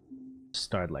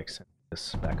 Start like sending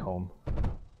this back home.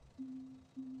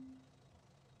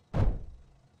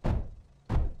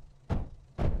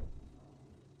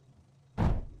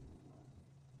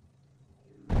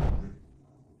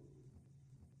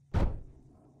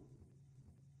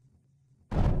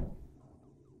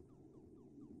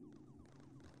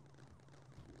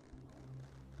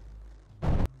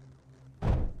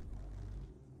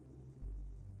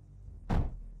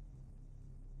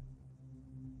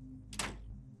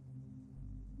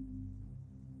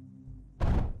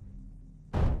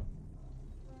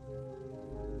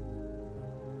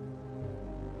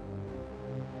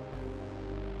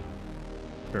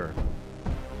 Sure.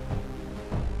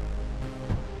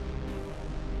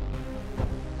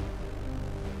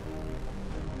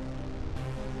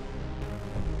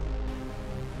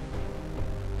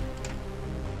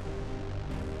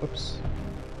 Whoops.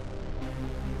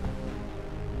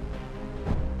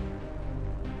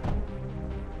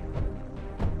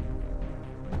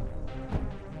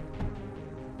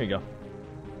 There you go.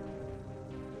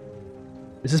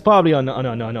 This is probably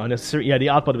unnecessary. Yeah, the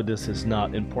output of this is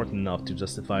not important enough to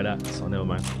justify that, so never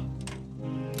mind.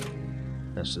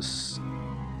 That's just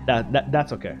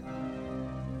that's okay.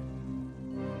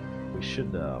 We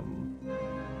should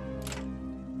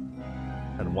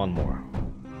add one more.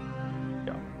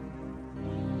 Yeah.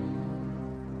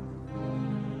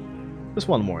 Just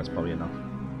one more is probably enough.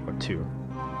 Or two.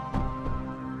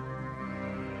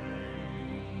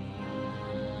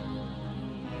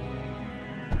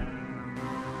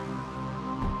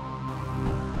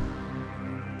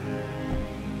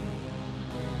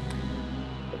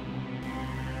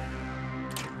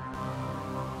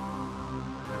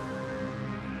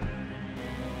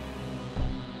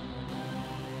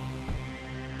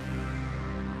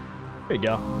 There you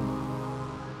go.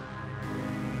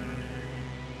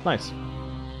 Nice.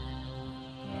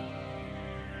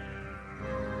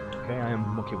 Okay, I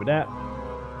am okay with that.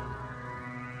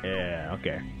 Yeah,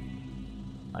 okay.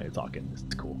 Now you're talking. This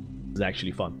is cool. This is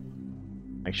actually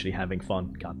fun. Actually having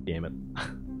fun. God damn it.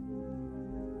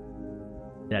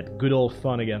 That good old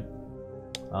fun again.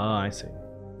 Ah, I see.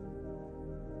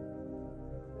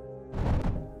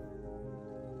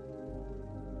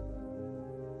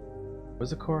 Where's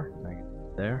the core?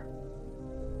 There?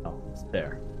 Oh, it's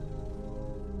there.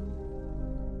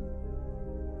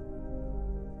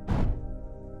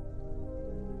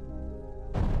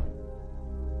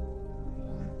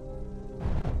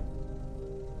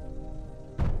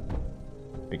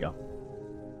 There you go.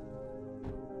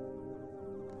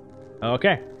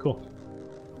 Okay, cool.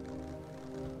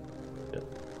 Good.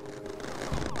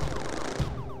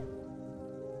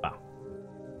 Wow.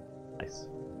 Nice.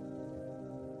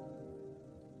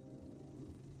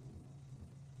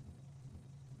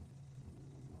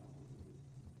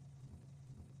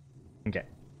 Okay.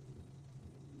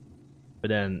 But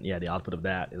then, yeah, the output of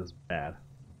that is bad.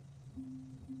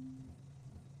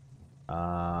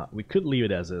 We could leave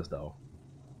it as is, though.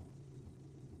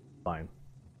 Fine.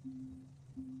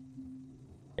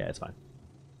 Yeah, it's fine.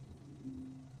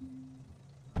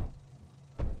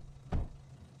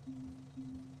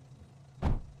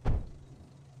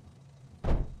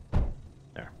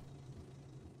 There.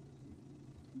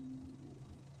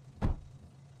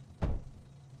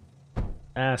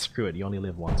 Ah, screw it. You only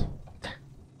live once.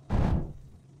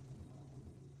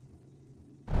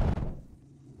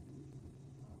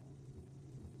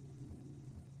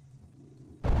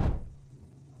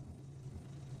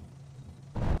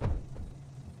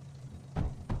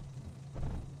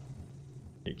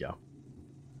 There you go.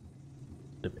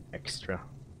 A bit extra.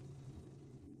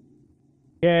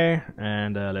 Okay,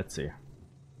 and let's see.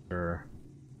 Sure.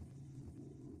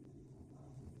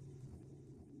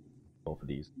 Both of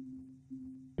these.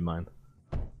 You mind?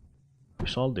 We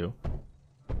shall do.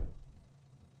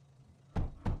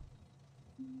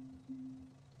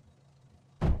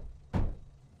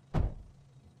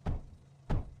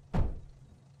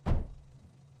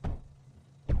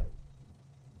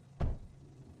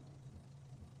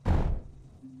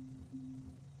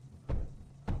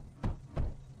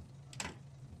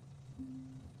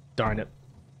 Darn it.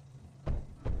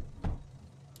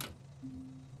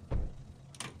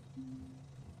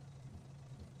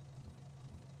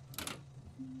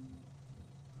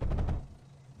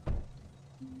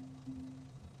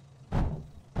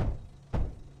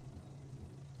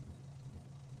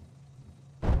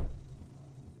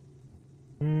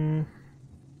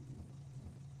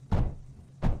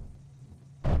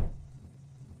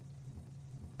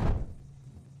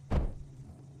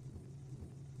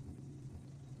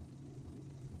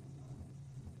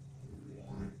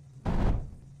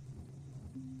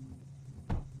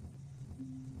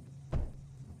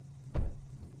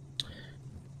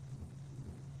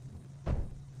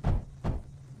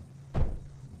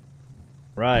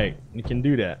 Right, you can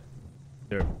do that.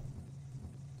 Sure.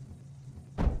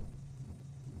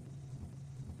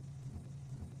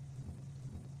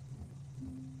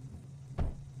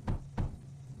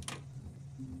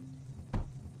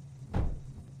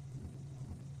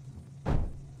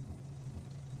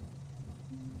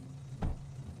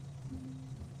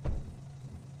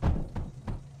 I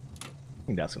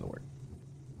think that's gonna work.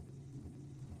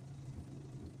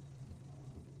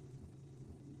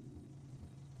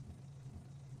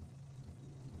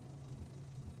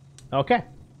 Okay.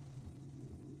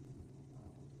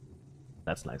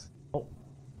 That's nice. Oh.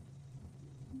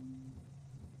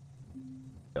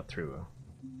 Got through.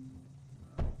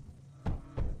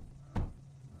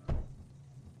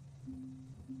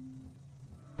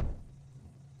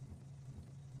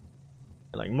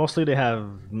 Like, mostly they have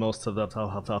most of the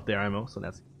health off their ammo, so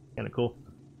that's kind of cool.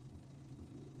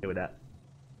 Okay with that.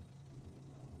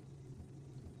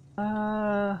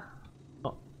 Oh.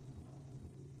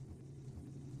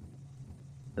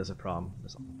 There's a problem.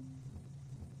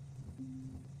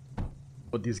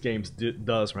 What these games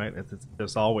does, right?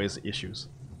 There's always issues.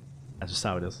 That's just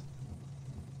how it is.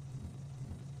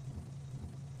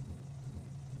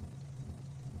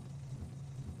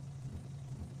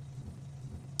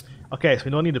 Okay, so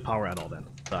we don't need the power at all then.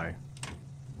 Sorry.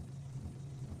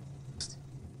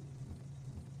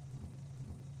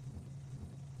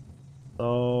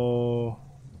 So...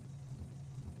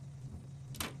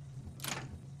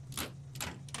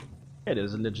 yeah,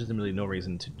 there's legitimately no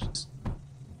reason to just...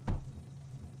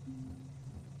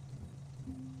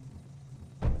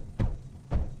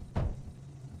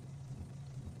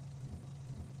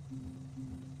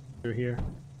 through here.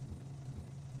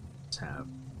 Let's have...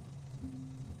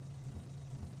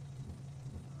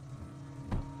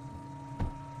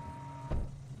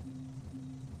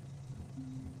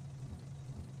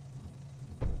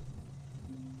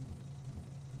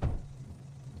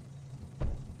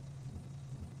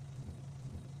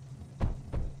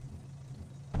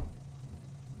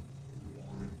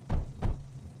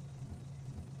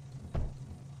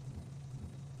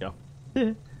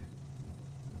 yeah.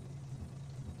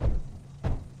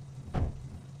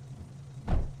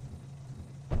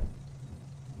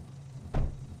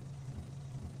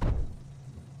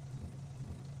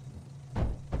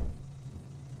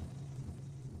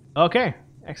 Okay,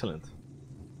 excellent.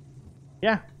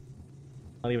 Yeah,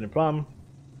 not even a problem.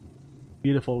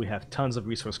 Beautiful, we have tons of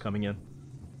resource coming in.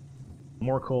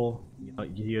 More coal,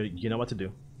 you know what to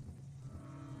do.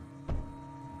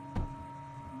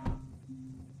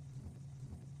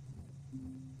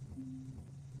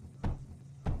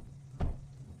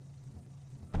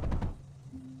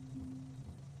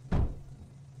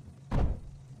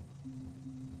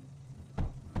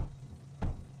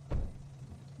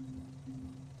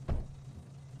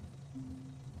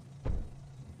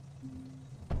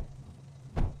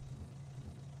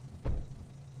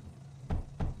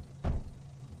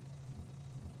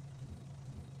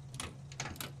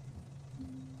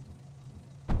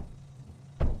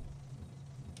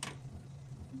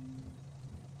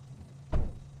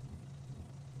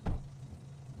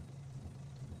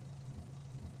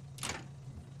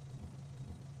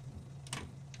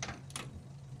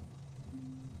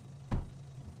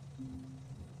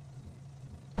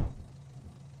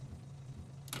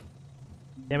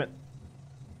 Damn it.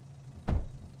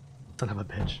 Son of a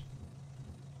bitch.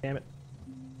 Damn it.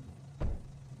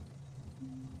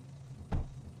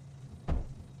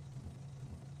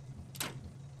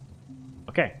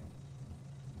 Okay.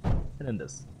 And then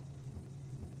this.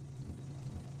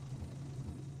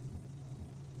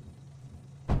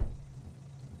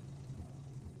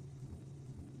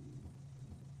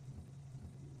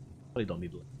 Probably don't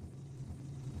need to.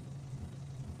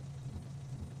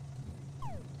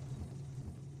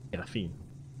 Get a fiend.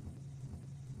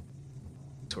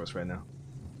 Source right now.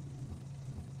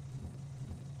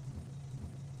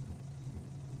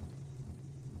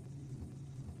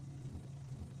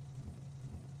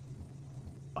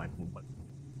 Fine.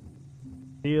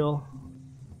 Deal.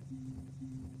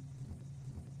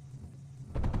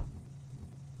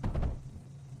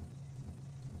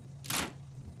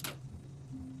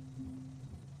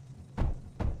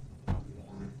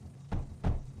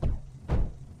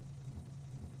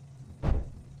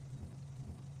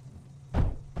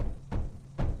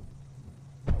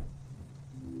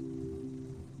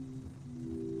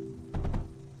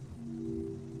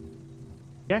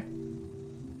 Okay.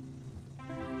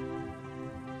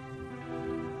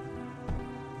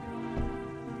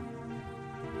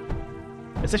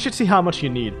 Let's actually see how much you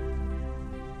need.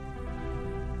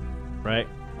 Right?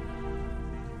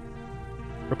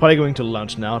 We're probably going to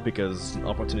launch now because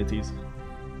opportunities.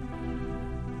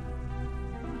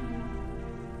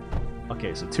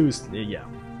 Okay, so 2's, yeah.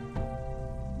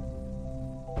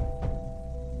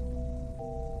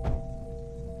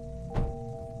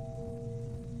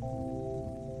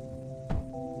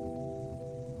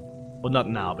 Well, not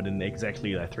now, but in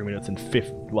exactly like 3 minutes and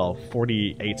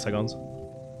 48 seconds.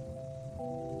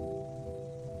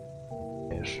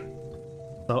 Ish.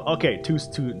 So, okay,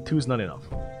 two's not enough.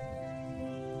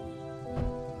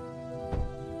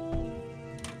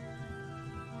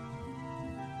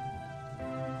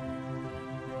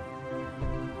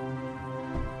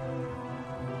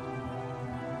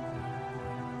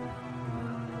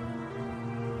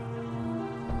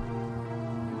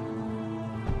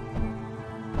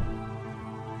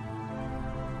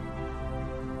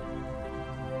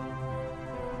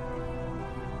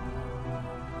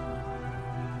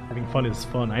 Having fun is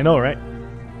fun, I know, right?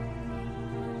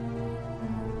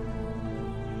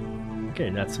 Okay,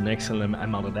 that's an excellent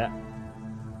amount of that.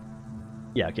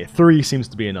 Yeah, okay, 3 seems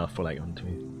to be enough for like 1,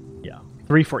 2, yeah,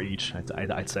 3 for each.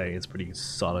 I'd say it's pretty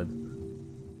solid.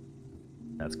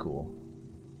 That's cool.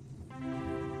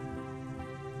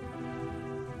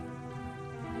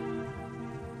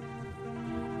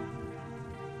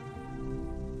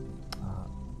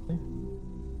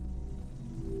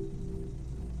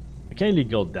 We can't really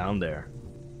go down there,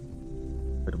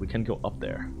 but we can go up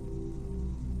there.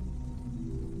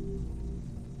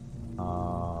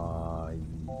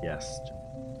 Yes.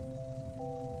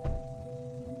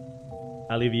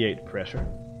 Alleviate pressure.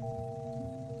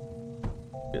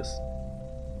 Yes.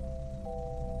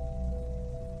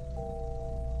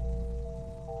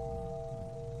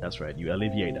 That's right, you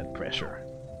alleviate that pressure.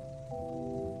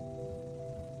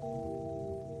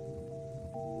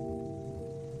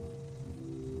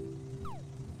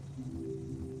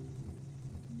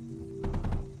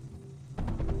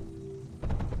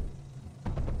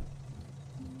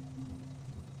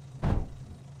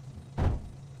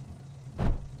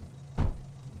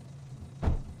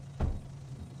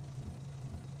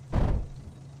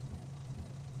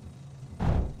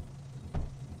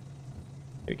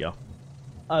 Here we go.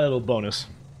 A little bonus.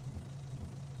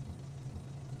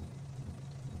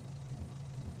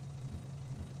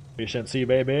 Efficiency,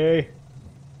 baby!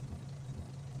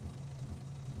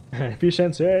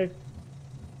 Efficiency!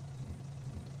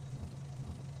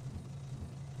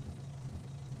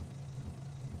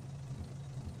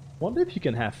 Wonder if you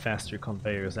can have faster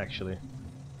conveyors, actually.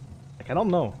 Like, I don't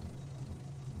know.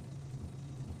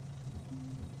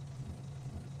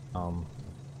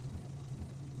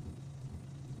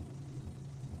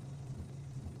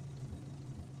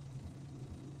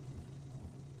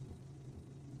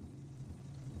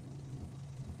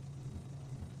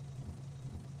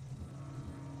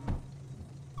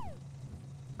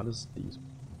 How does these...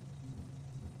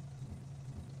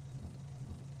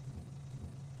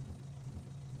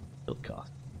 build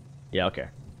cost? Yeah, okay.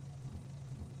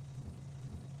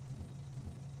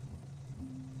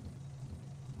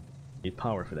 Need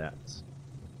power for that.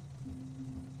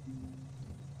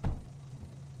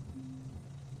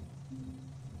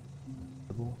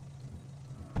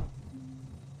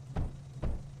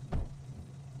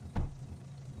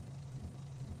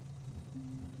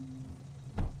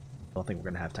 I don't think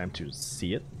we're gonna have time to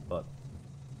see it, but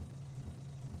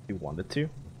we wanted to.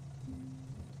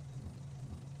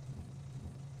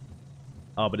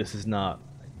 Oh, but this is not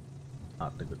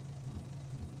the good.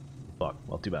 Fuck.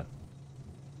 Well, too bad.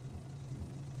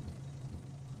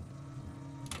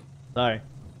 Sorry.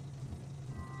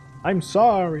 I'm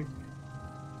sorry.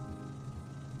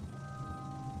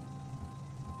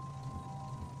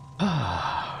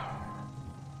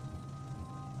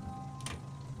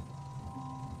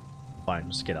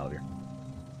 Fine, just get out of here.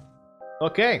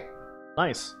 Okay,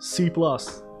 nice. C+.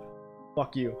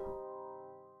 Fuck you.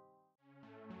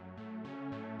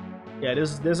 Yeah,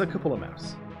 there's a couple of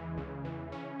maps.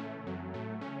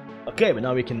 Okay, but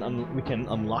now we can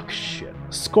unlock shit.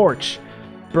 Scorch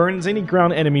burns any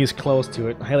ground enemies close to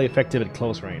it. Highly effective at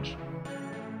close range.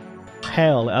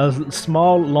 Hell, a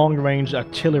small long-range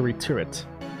artillery turret.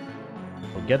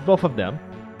 We'll get both of them.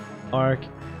 Arc.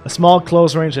 A small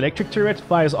close-range electric turret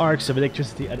fires arcs of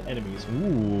electricity at enemies.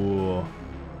 Ooh.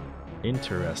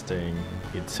 Interesting.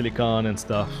 It's silicon and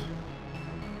stuff.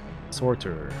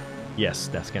 Sorter. Yes,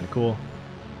 that's kind of cool.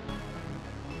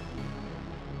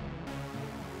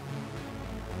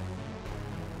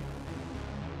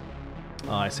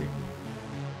 Oh, I see.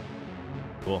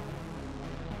 Cool.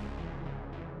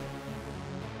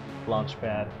 Launch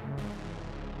pad.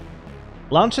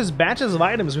 Launches batches of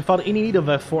items without any need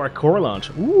of for a core launch.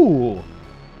 Ooh,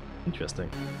 interesting.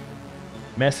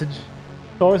 Message.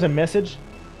 Stores a message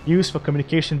used for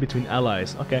communication between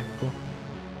allies. Okay, cool.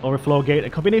 Overflow gate, a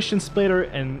combination splitter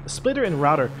and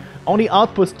router. Only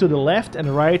outputs to the left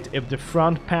and right if the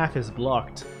front path is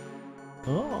blocked.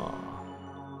 Oh.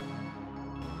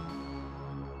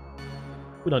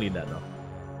 We don't need that though.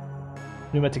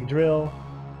 Pneumatic drill.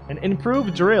 An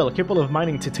improved drill capable of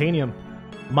mining titanium.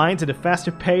 Mines at a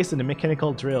faster pace than the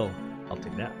mechanical drill. I'll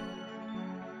take that.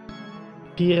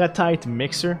 Pyritite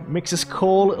mixer. Mixes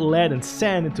coal, lead, and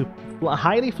sand into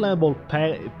highly flammable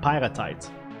pyritite.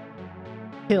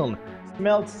 Kiln.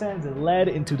 Smelts sand and lead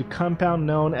into the compound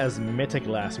known as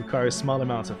metaglass. Requires small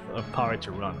amounts of power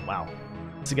to run. Wow.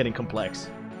 This is getting complex.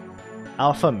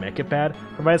 Alpha Mechapad.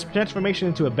 Provides transformation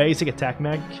into a basic attack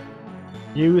mech.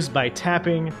 Used by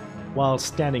tapping while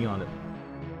standing on it.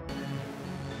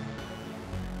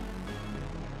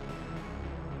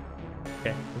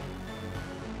 Okay.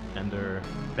 Ender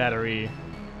battery.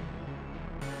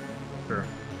 Sure.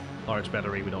 Large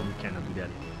battery, we cannot do that.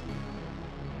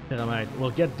 Dynamite.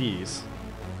 We'll get these.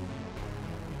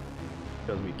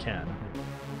 Because we can.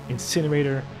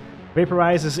 Incinerator.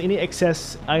 Vaporizes any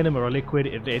excess item or liquid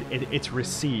it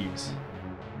receives.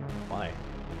 Why?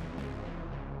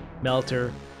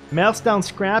 Melter. Melts down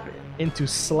scrap into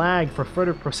slag for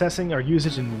further processing or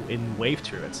usage in wave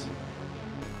turrets.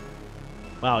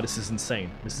 Wow, this is insane.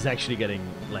 This is actually getting,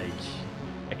 like,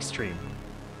 extreme.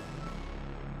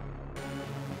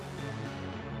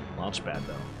 Launchpad,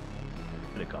 though.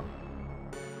 Where'd it come?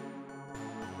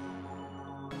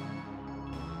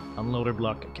 Unloader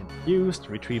block can be used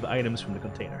to retrieve items from the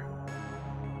container.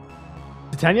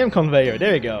 Titanium conveyor,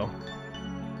 there you go.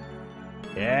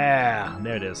 Yeah,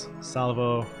 there it is.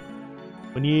 Salvo.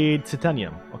 We need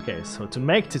titanium. Okay, so to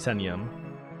make titanium...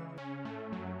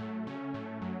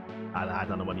 I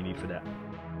don't know what you need for that.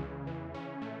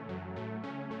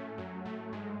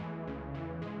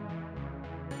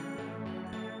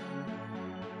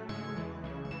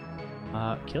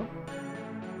 Kill?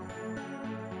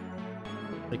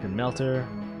 Silicon melter.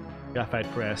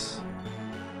 Graphite press.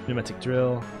 Pneumatic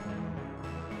drill.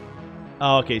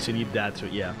 Oh, okay, so you need that too.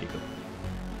 Yeah, okay, cool.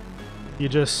 You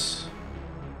just...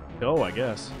 go, I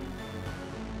guess.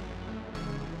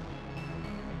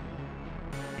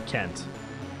 You can't.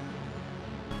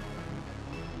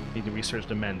 Need to research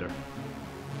the mender.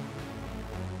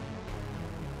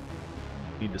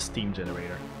 Need the steam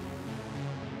generator.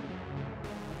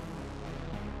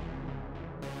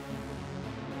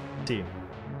 See.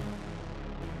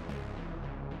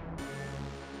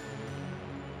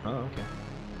 Oh, okay.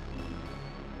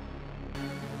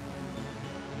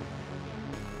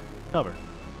 Cover.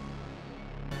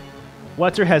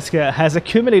 Water has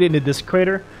accumulated in this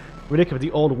crater. Relic of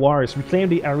the old wars. Reclaim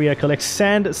the area, collect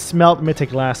sand, smelt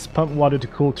metaglass, pump water to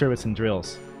cool turrets and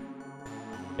drills.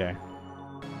 Okay.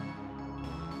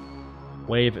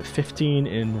 Wave 15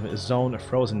 in zone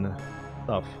frozen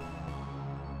stuff.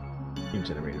 Steam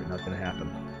generator, not gonna happen.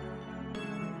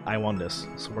 I want this,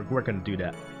 so we're gonna do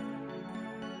that.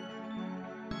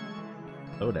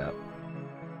 Load out.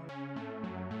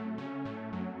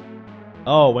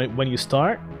 Oh, when you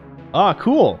start? Ah,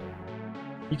 cool!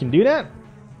 You can do that?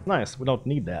 Nice, we don't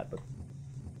need that, but...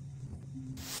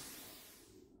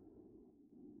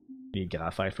 We need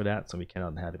graphite for that, so we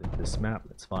cannot have it in this map,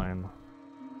 that's fine.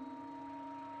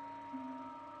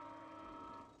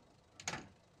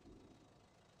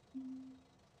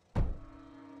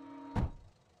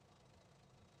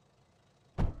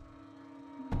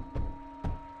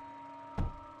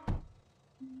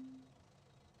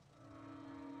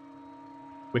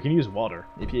 We can use water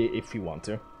if you want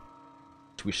to,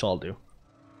 which we shall do.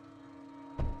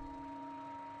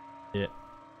 Yeah.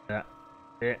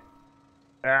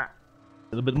 A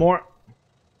little bit more.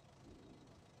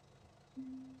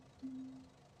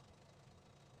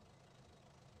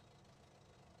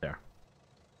 There.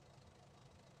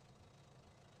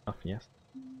 Oh, yes.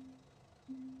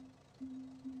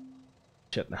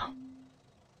 Shit now.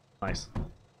 Nice.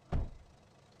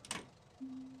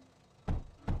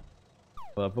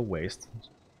 Bit of a waste.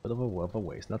 Bit of a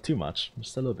waste. Not too much.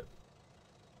 Just a little bit.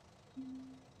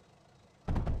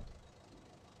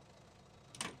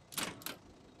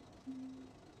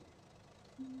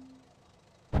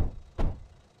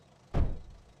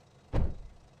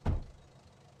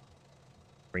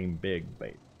 Dream big,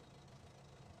 bait.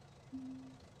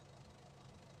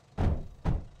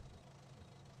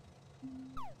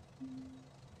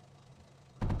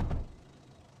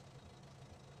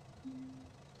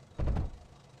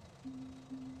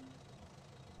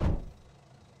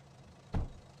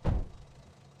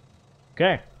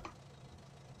 Okay.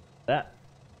 That.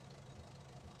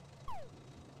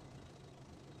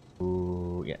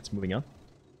 Ooh, yeah, it's moving on.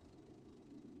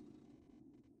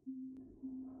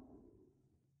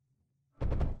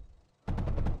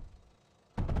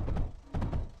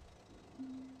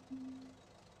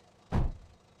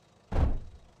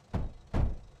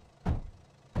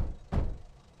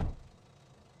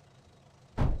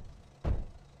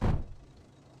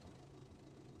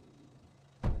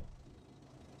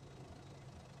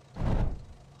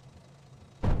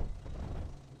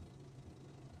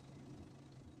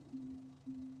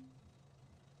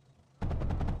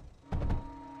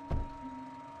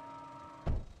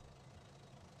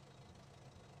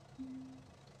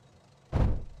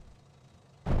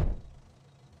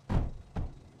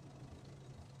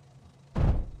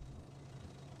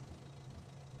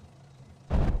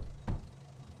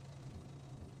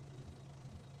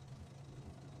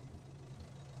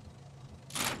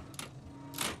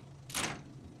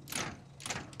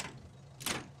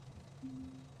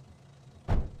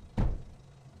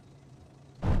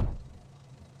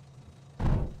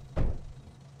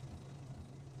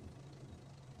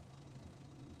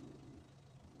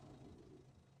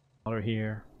 Water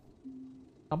here.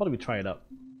 How about we try it out?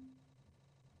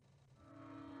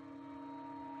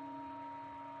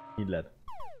 Need lead.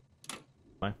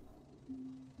 Fine.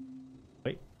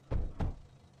 Wait.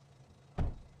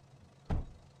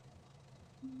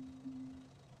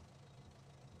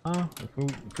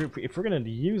 If we're gonna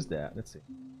use that, let's see.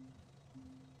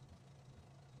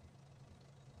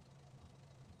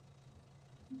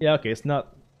 Yeah, okay, it's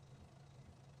not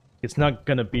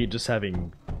gonna be just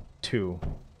having two,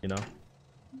 you know?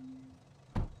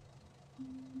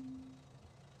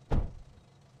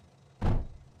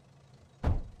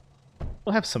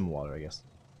 We'll have some water, I guess.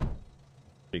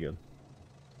 Pretty good.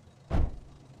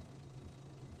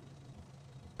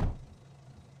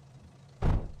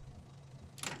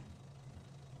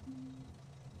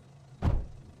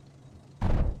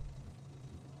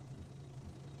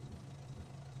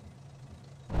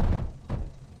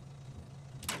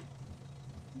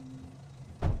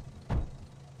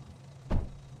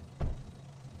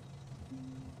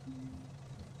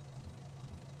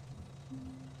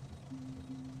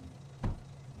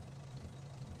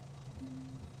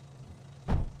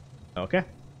 Okay.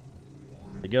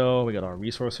 There we go. We got our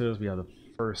resources. We have the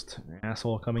first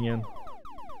asshole coming in.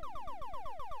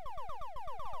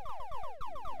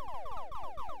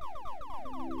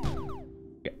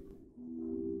 Okay.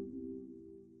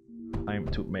 Time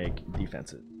to make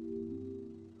defenses.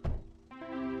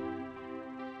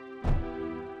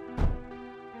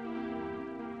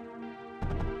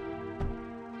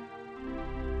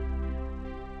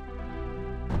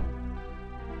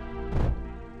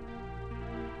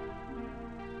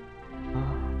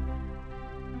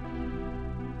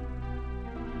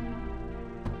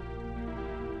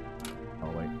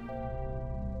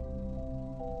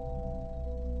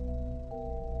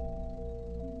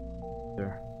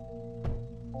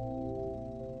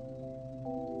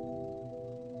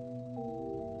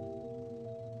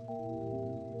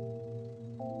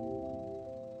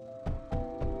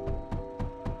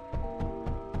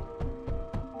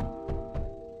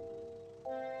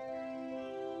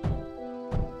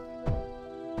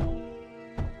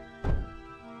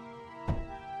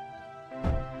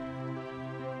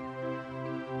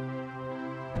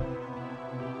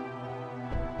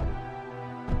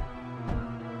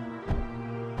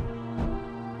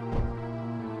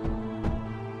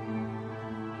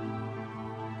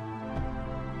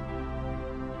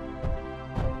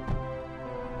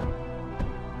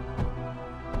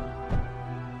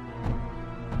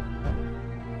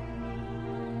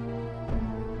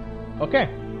 Okay.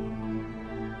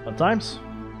 Fun times.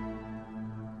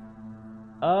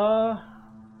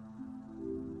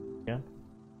 Yeah.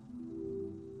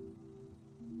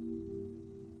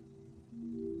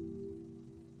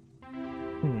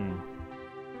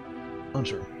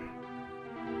 Unsure.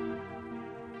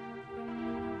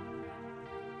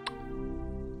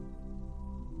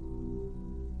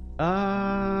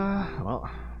 Well.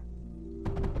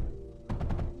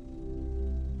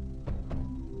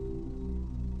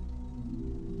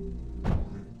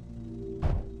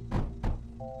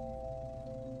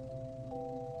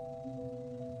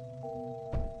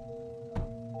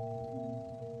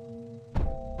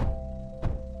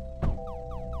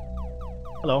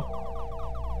 Hello.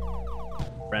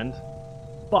 Friend.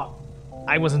 Fuck.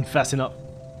 I wasn't fast enough.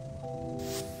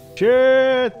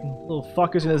 Shit! Little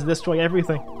fucker's gonna destroy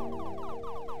everything.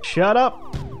 Shut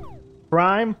up!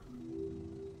 Prime!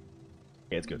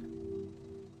 Okay, it's good.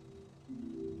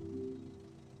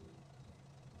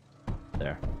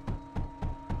 There.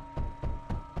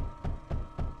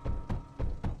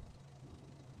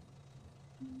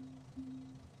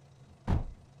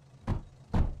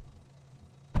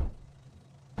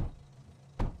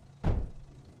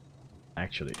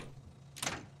 Actually.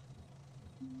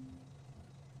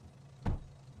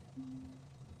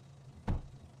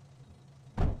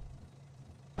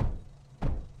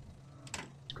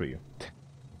 Screw you.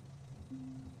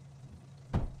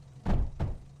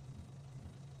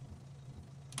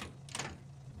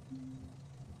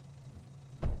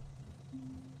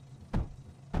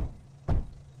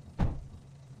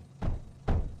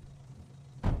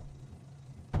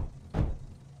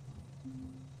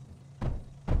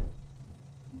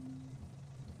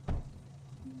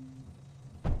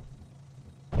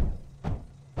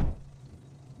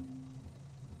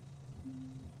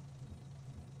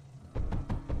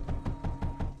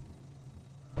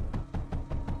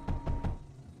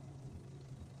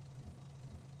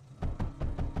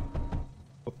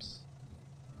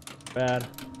 Bad.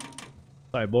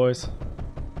 Sorry, boys.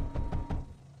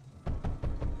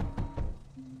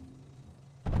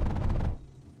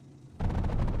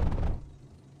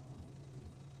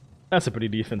 That's a pretty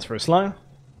defense first line.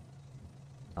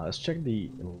 Now let's check the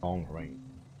long range.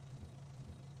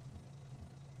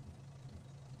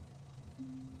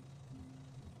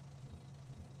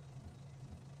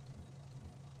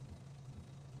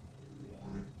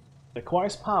 It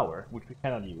requires power, which we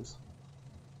cannot use.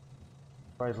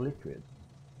 It requires liquid.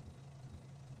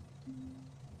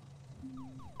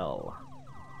 Oh.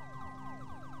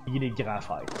 You need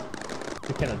graphite.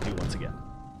 We cannot do once again.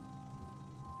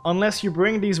 Unless you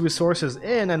bring these resources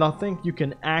in, and I think you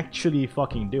can actually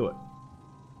fucking do it.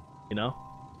 You know?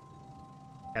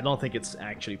 I don't think it's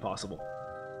actually possible.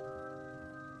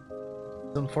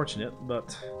 It's unfortunate,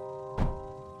 but...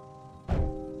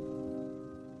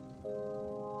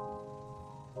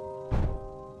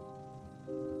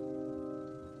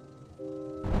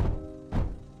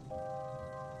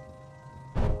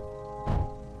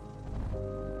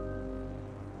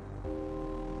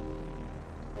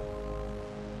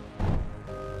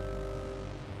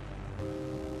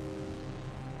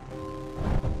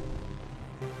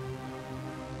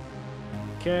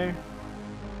 Okay.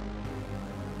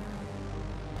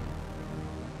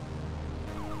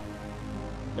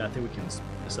 Yeah, I think we can speed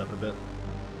this up a bit.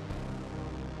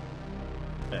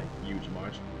 Okay, huge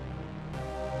march.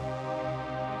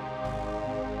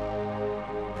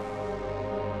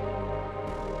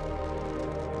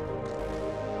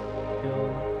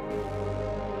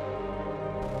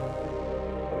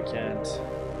 We can't.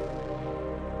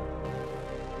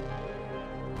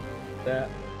 That.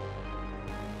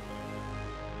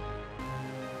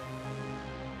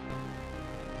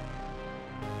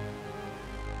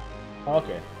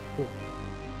 Okay, cool.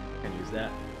 Can use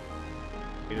that.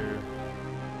 Here.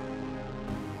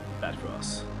 Bad for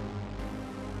us.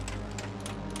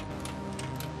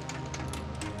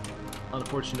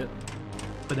 Unfortunate,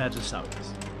 but that's just how it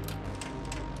is.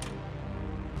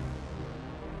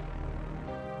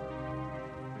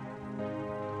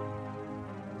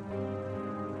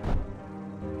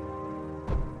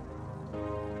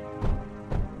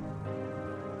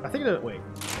 I think that wait.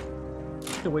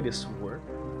 The way this works.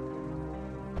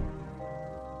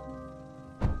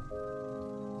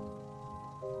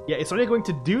 Yeah, it's only going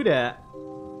to do that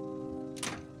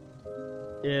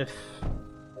if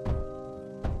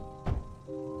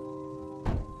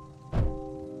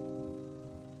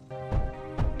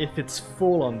it's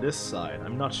full on this side.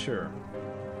 I'm not sure.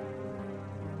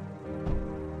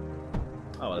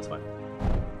 Oh, well, that's fine.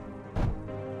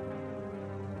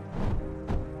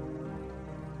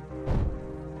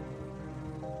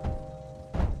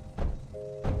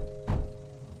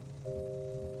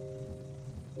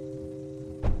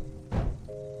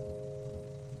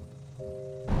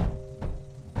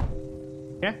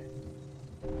 Okay.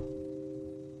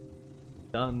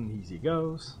 Done. Easy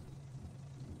goes.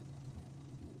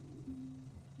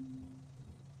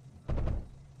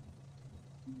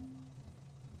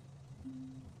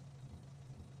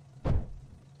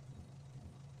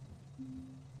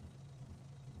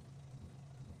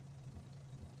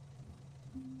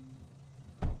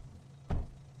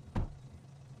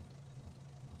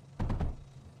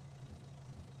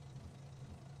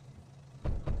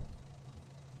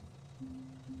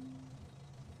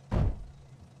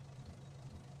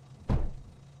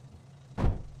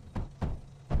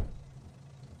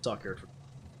 Soccer.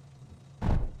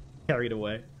 Carried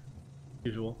away.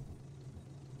 Usual.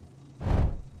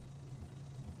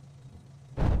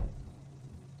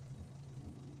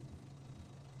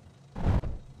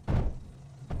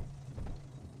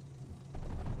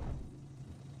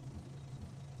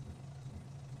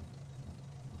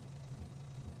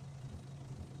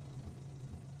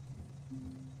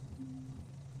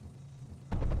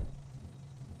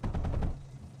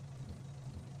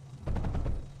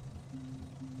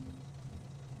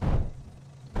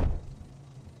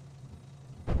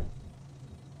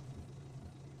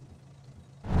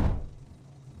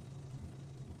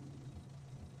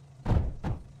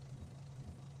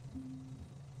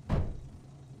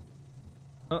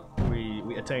 Oh,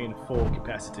 we attained full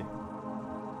capacity.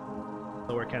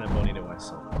 So we're kind of boned anyway,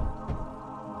 so.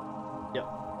 Yep.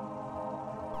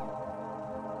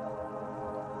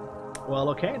 Well,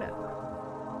 okay then.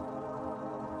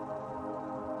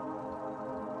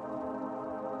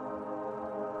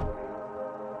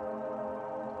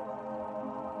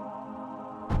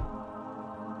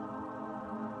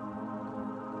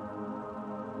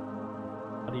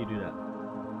 How do you do that?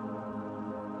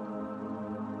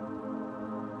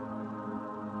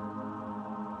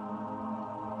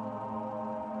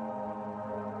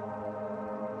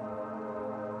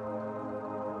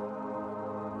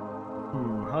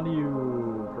 how do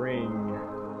you bring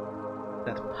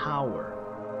that power?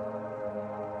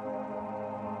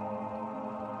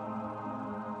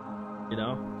 You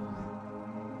know?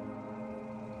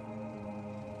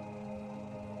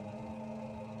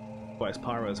 Requires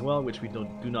power as well, which we do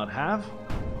not have.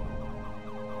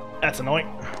 That's annoying.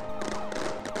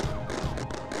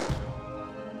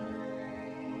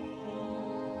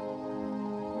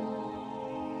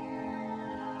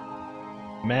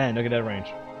 Man, look at that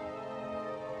range.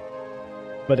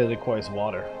 But it requires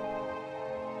water.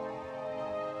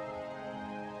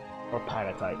 Or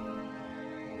pyrite.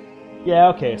 Yeah,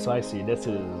 okay, so I see. This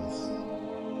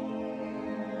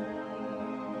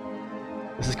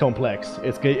is complex.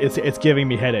 It's giving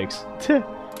me headaches.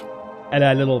 And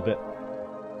a little bit.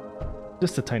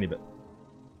 Just a tiny bit.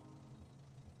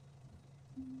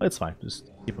 But it's fine. Just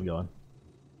keep on going.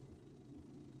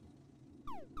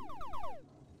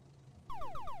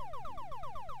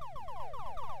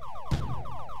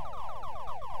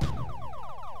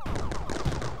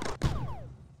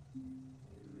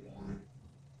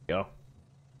 Go.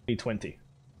 B20.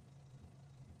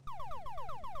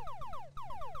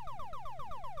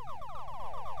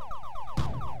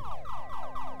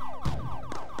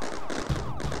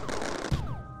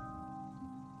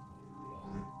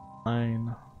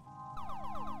 Nine.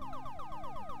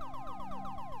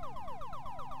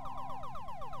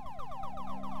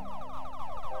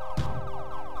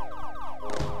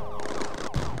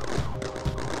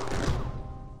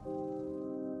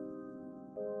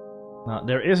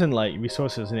 There isn't like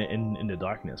resources in the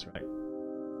darkness, right?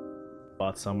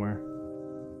 Spot somewhere.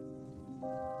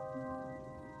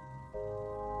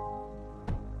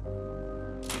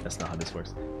 That's not how this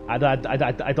works. I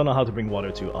don't know how to bring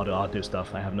water to other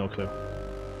stuff. I have no clue.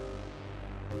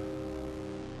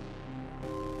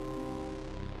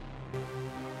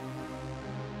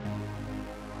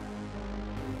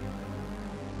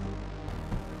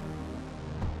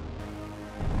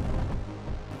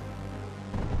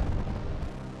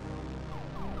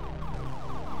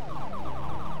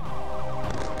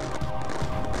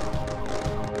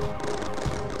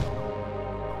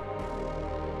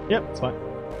 Yep, it's fine.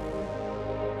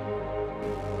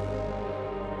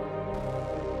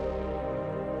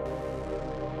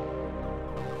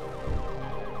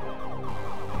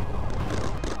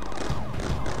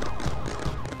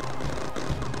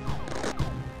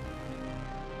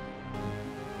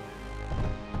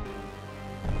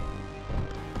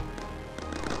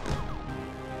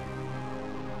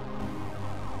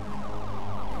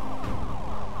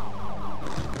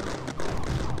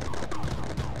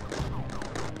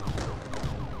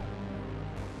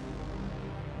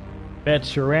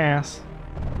 Bet your ass.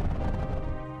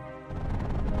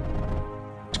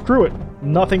 Screw it.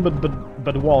 Nothing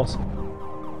but walls.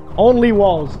 Only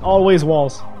walls. Always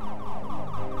walls.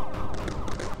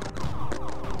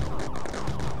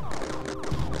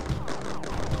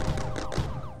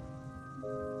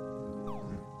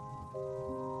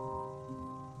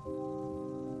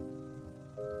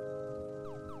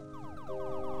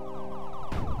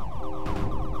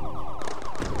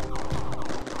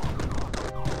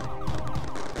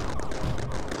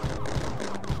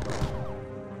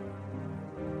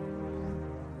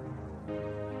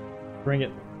 Bring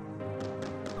it.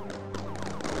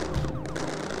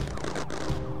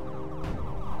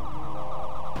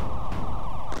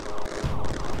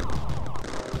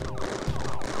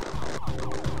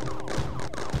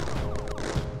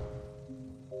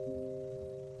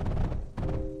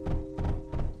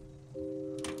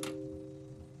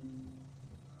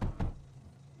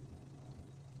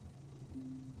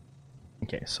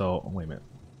 Okay, so wait a minute.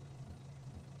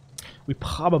 We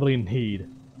probably need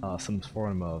some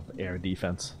form of air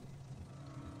defense.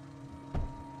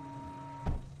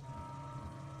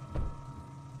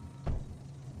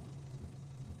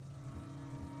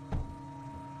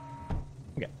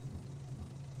 Okay.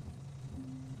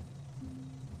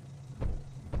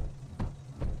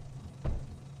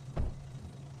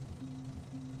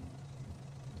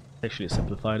 Actually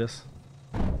simplify this.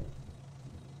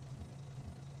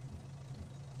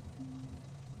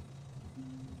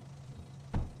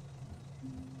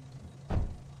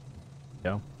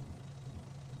 Go.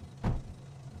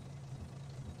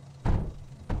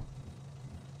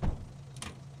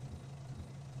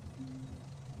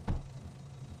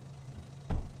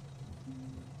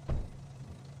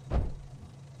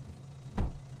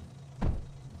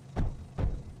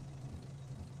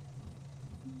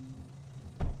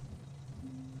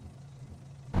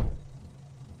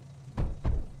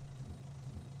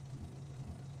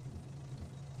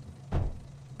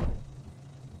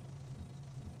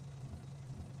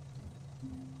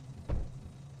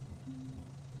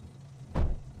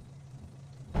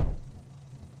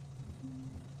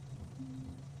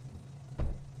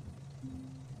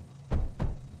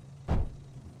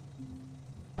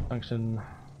 Function.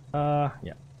 Yeah.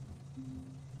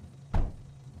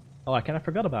 Oh, I kind of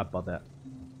forgot about that.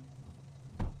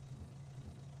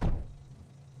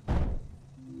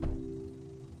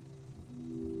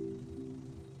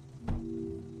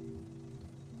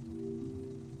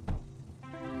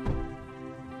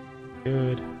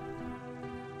 Good.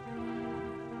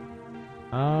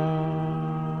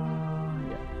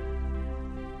 Yeah.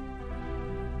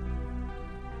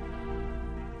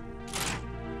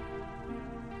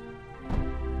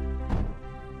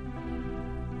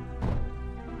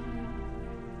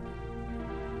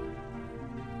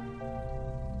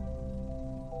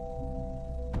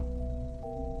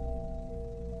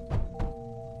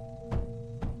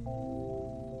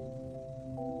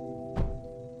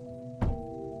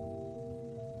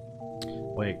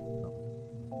 Wait.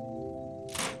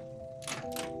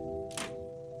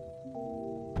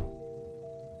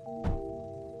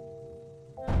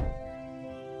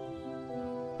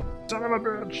 Son of a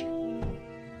bitch!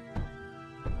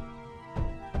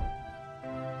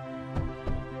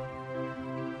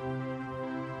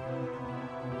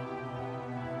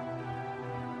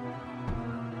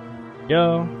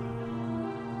 Yo.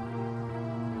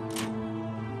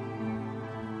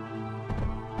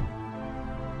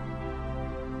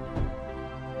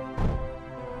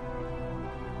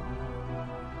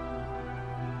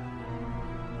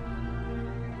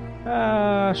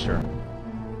 Sure.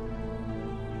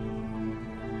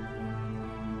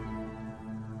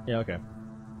 Yeah, okay.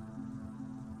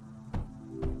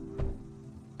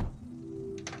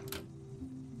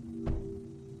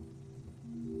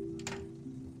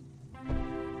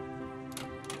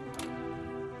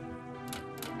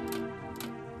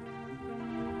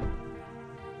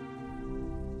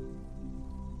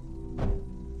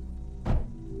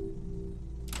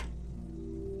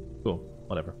 Cool,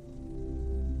 whatever.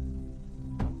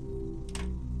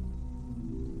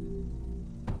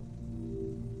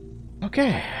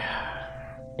 Okay.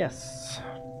 Yes.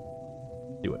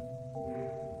 Do it.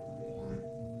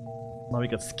 Now we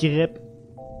got script.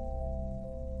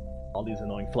 All these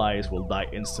annoying flies will die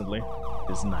instantly.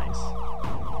 It's nice.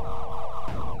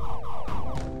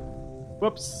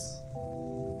 Whoops.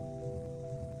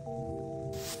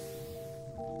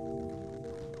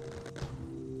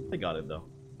 They got it though.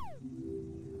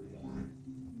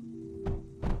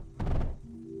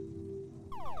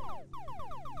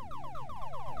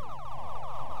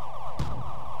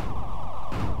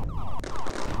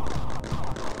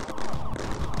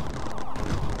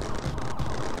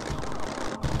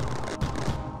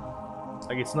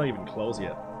 Like, it's not even close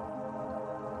yet.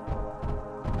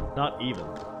 Not even.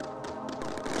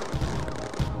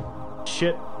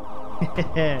 Shit.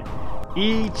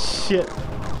 Eat shit.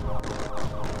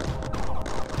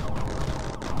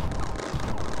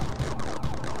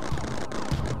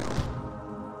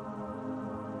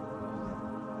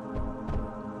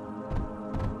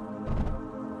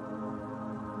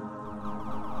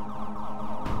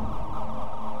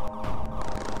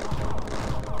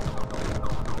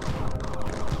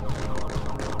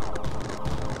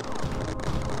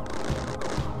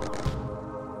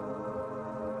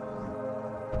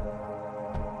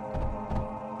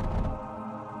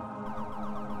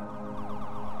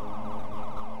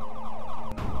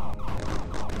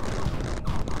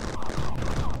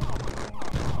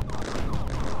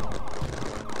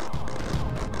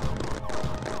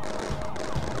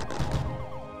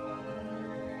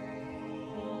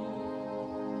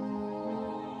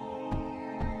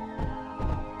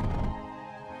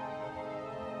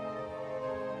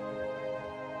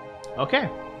 Okay.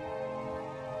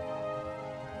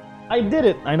 I did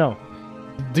it, I know.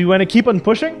 Do you want to keep on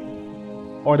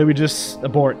pushing? Or do we just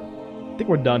abort? I think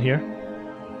we're done here.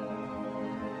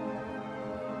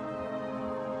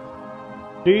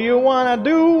 Do you wanna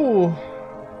do?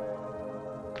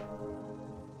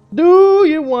 Do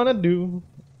you wanna do?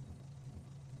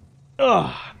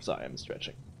 Ugh, I'm sorry, I'm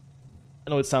stretching. I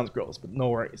know it sounds gross, but no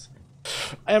worries.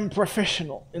 I am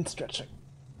professional in stretching.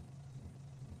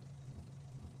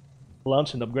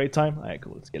 Lunch and upgrade time? Alright,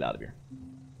 cool, let's get out of here.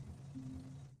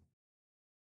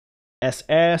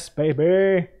 SS,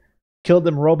 baby! Kill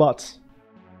them robots.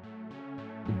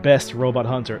 The best robot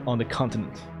hunter on the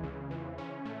continent.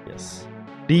 Yes.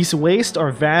 These wastes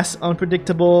are vast,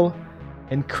 unpredictable,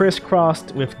 and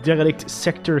crisscrossed with derelict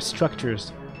sector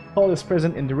structures. Coal is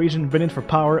present in the region brilliant for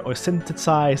power or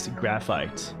synthesized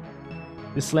graphite.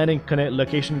 This landing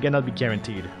location cannot be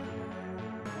guaranteed.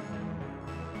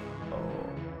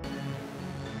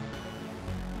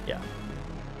 Yeah.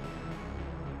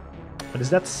 But is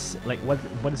that like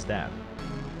what is that?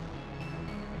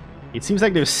 It seems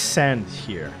like there's sand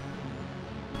here.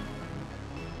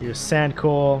 Here's sand,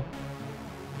 coal,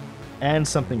 and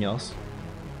something else.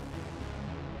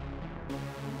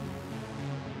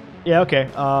 Yeah, okay,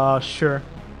 sure.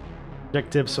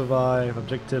 Objective survive,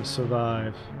 objective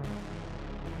survive.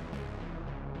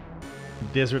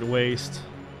 Desert waste.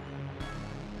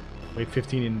 Wave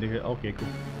 15 in the... Okay, cool.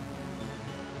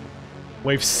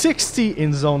 Wave 60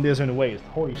 in zone desert waste.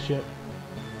 Holy shit.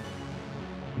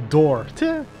 Door.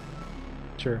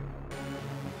 Sure.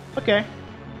 Okay.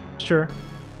 Sure.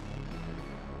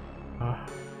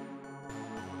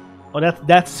 Oh,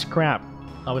 that's scrap.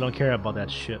 Oh, we don't care about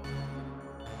that shit.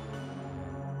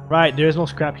 Right, there's no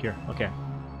scrap here. Okay.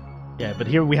 Yeah, but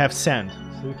here we have sand.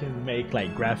 So we can make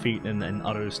like graphite and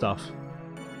other stuff.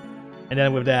 And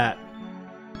then with that...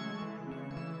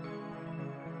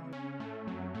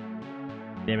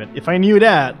 Damn it. If I knew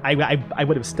that, I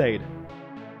would have stayed.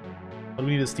 But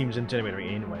we need a steam generator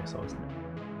anyway, so it's...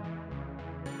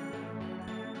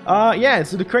 yeah,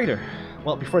 it's the crater.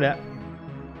 Well, before that...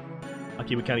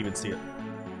 Okay, we can't even see it.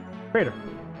 Crater.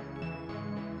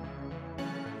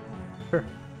 Sure.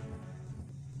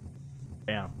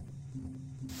 Bam.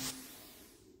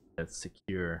 That's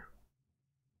secure.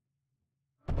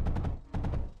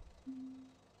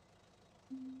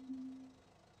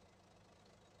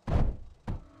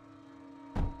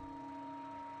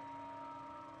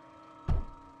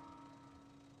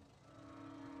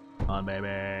 Come on,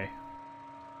 baby.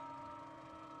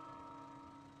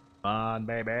 Come on,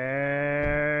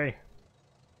 baby.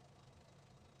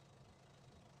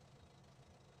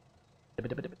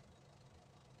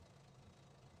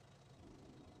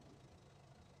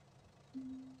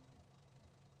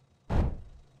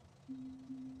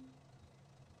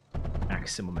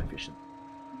 Maximum efficiency.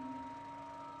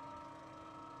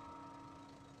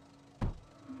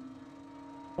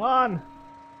 Come on.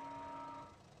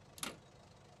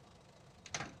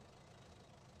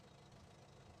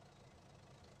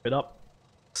 It up.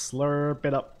 Slurp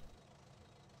it up.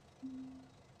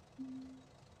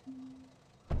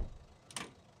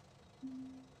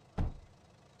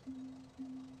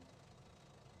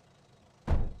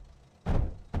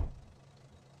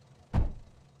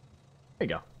 There you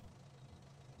go.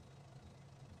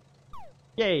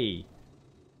 Yay!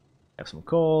 Have some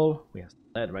coal. We have some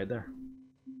lead right there.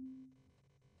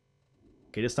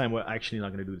 Okay, this time we're actually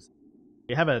not gonna do this.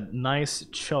 You have a nice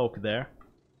choke there.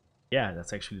 Yeah,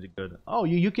 that's actually good. Oh,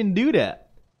 you can do that.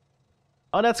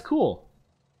 Oh, that's cool.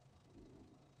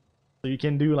 So you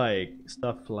can do like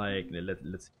stuff like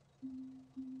let's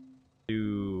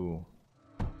do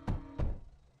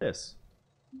this.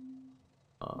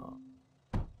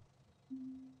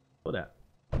 Look at that.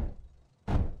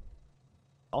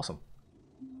 Awesome.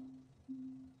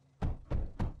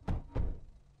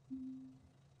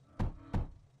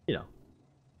 You know.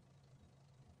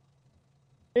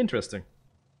 Interesting.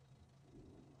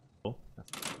 Oh,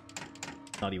 that's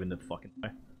not even the fucking way.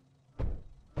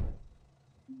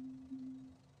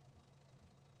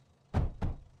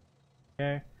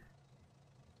 Okay.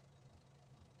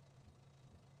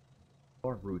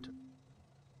 Or route.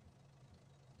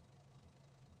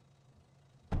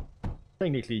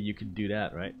 Technically, you could do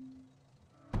that, right?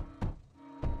 I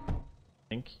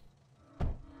think.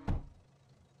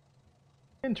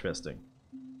 Interesting.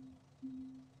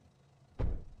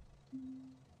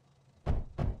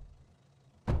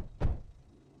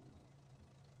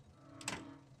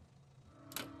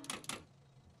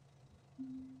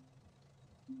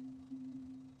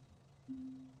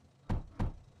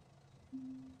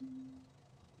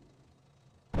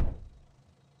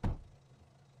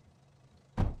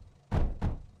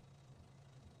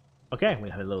 Okay, we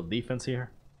have a little defense here.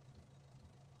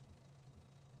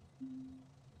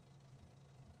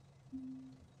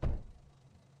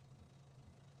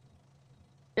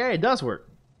 Yeah, it does work.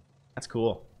 That's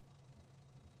cool.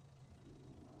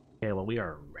 Okay, well, we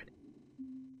are ready.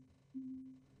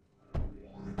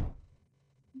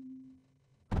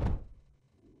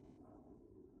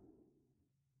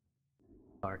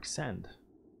 Dark sand.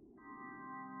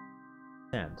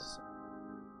 Sand.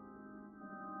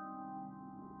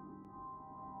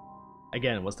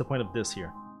 Again, what's the point of this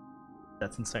here?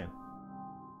 That's insane.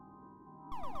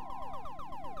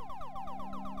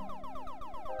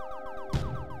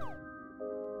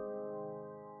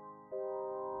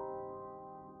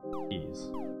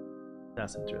 Jeez.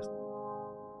 That's interesting.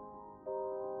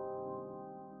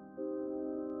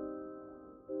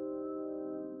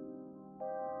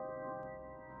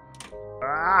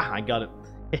 Ah, I got it.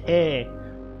 Hey,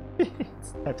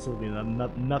 it's absolutely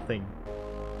nothing.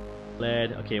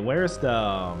 Lead. Okay, where's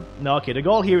the... No, okay, the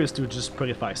goal here is to just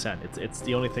purify sand. It's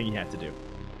the only thing you have to do.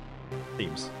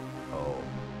 Seems. Oh.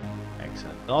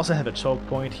 Excellent. We also have a choke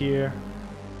point here.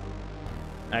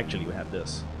 Actually, we have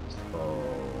this. So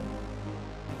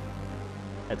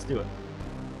let's do it.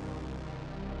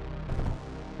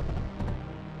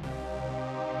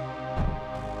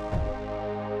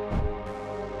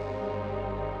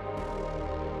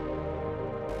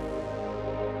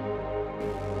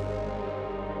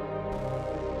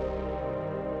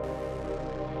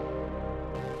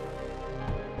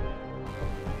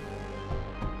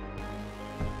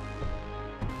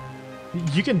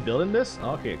 You can build in this?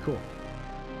 Okay, cool.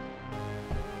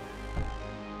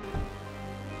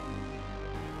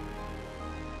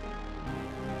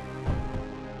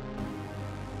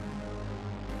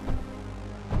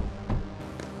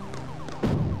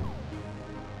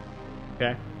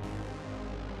 Okay.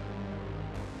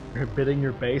 You're building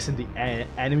your base in the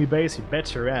enemy base? You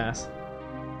bet your ass.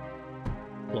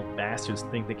 Little bastards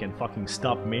think they can fucking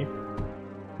stop me.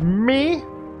 Me?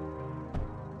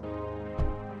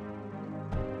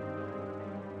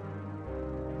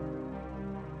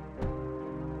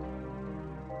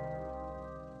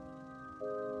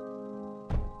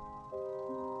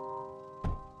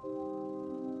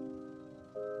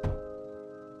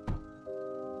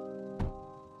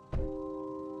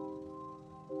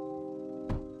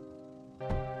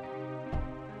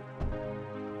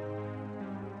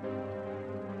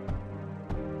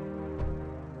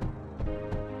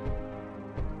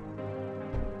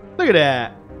 Look at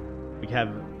that! We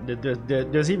have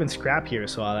there's even scrap here,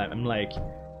 so I'm like,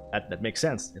 that makes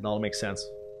sense. It all makes sense.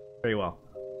 Very well.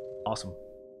 Awesome.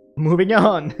 Moving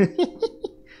on.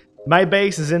 My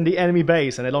base is in the enemy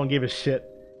base, and I don't give a shit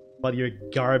about your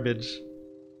garbage.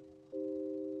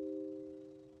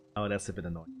 Oh, that's a bit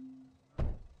annoying.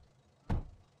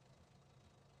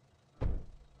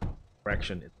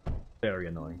 Correction, it's very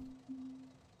annoying.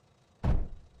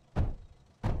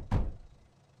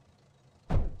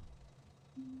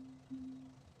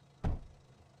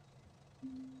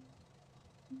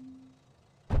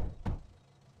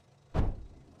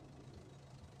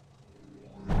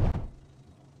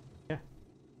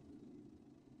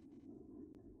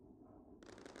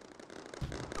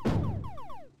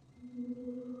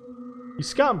 You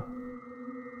scum!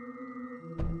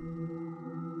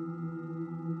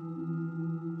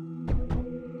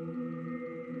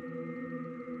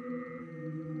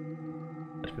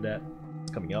 Much for that.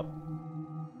 It's coming up.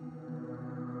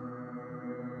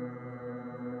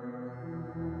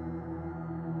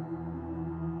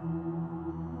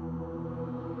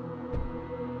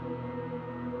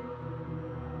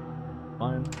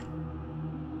 Fine.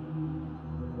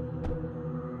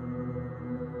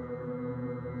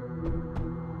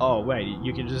 Oh wait,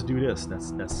 you can just do this.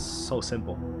 That's so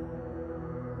simple.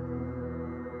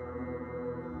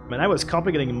 Man, I was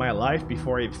complicating my life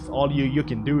before. If all you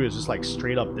can do is just like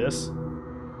straight up this,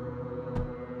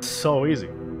 so easy.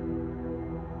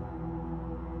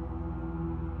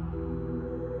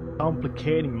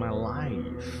 Complicating my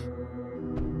life,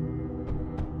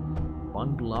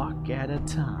 one block at a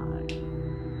time.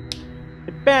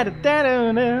 That's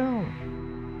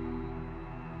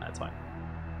fine.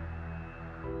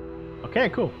 Okay,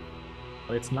 cool.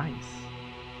 Well, it's nice.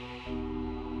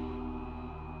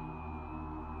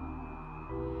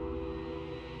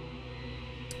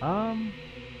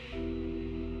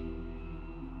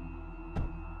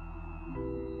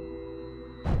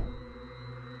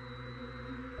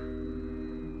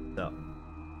 So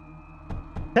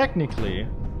technically,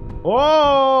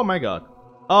 oh my god.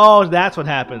 Oh, that's what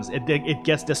happens. It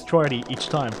gets destroyed each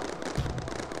time.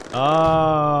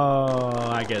 Oh,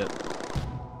 I get it.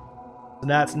 So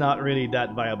that's not really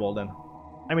that viable then.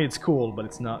 I mean, it's cool, but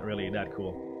it's not really that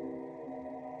cool.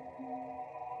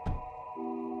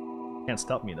 Can't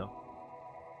stop me though.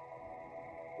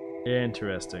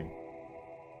 Interesting.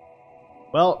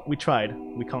 Well, we tried.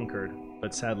 We conquered.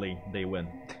 But sadly, they win.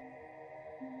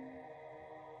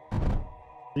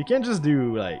 You can't just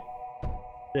do, like,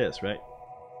 this, right?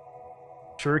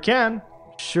 Sure can.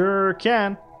 Sure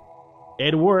can.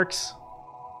 It works.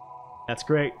 That's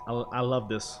great. I love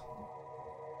this.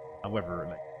 However,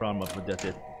 like, problem of the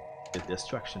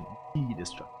destruction. The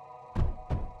destruction.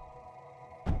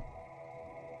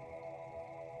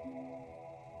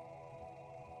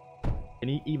 And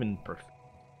even perfect.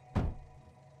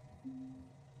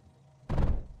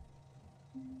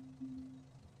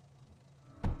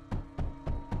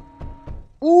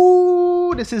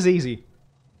 Ooh, this is easy.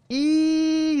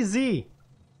 Easy.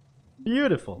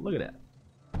 Beautiful. Look at that.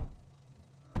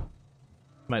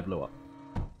 Might blow up.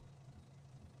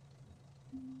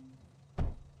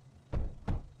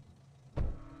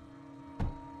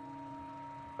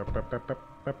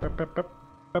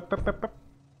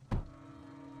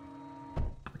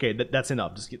 Okay, that's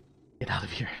enough. Just get out of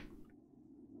here.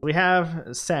 We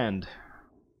have sand.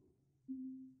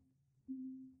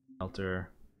 Smelter.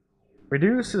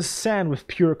 Reduces sand with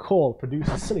pure coal.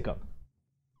 Produces silicon.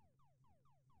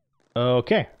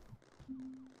 Okay.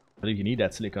 I believe you need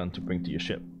that silicon to bring to your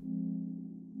ship.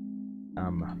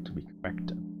 To be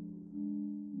correct.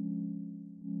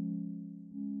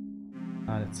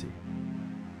 Let's see.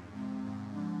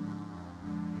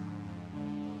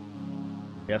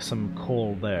 We have some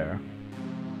coal there.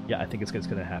 Yeah, I think it's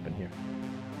gonna happen here.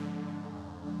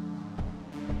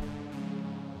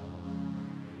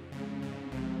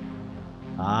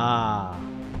 Ah.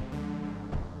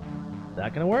 Is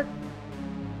that gonna work?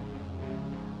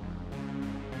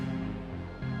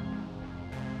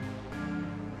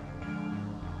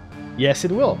 Yes,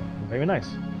 it will. Very nice.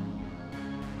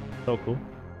 So cool.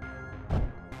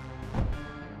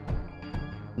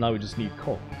 Now we just need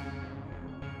coal.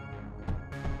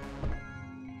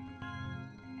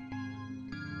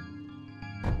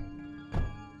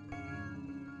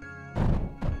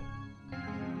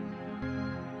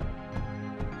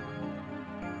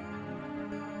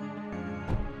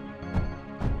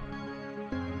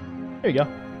 There you go.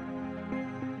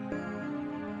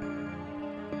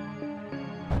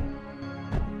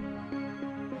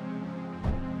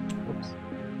 Whoops.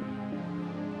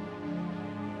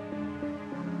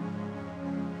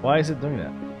 Why is it doing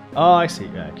that? Oh, I see.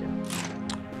 Yeah, okay.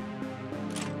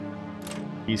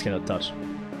 These cannot touch.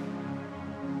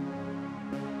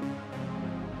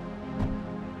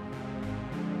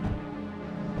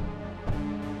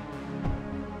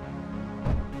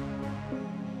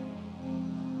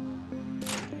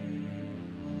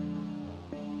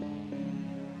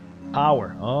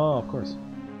 Power. Oh, of course.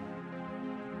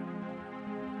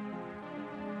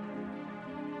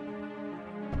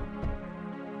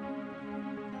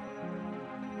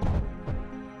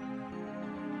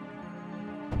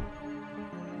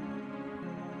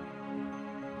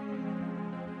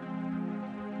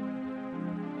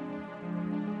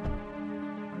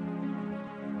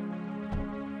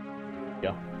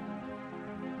 Yeah.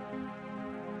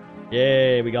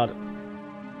 Yay, we got it.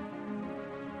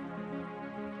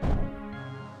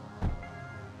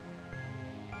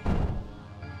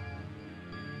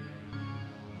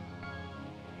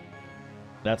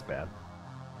 That's bad.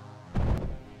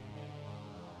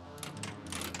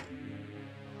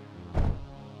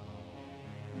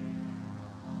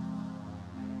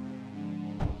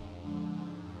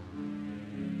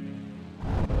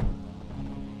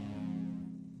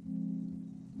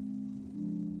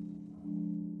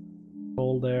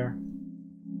 Hold there.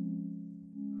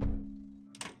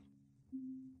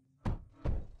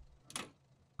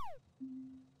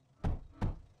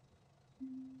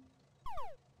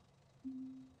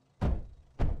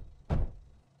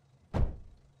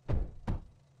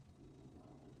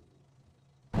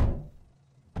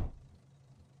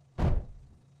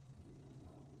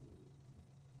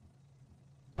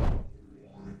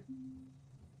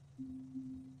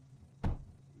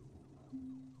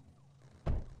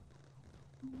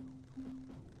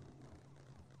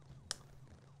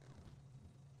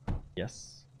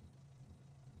 Yes.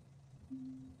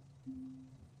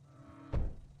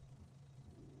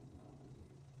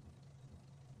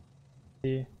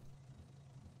 See.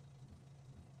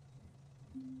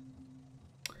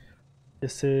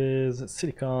 This is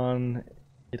silicon.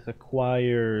 It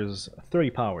requires 30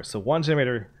 power, so one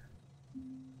generator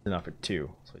is enough for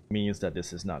 2. So it means that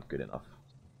this is not good enough.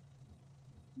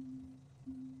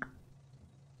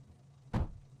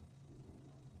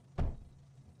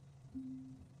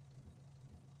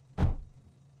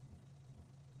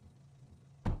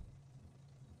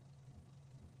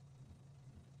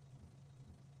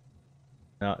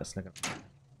 No, it's not gonna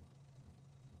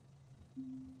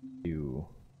do.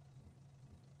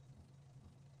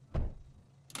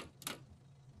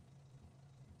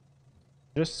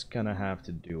 Just gonna have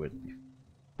to do it.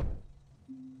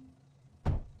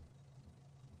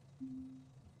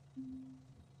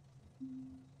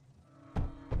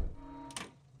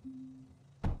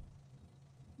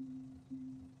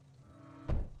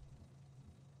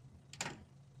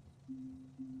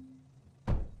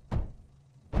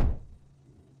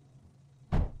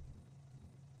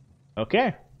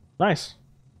 Okay, nice.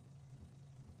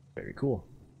 Very cool.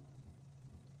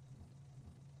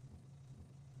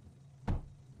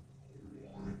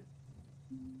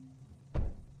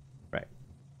 Right.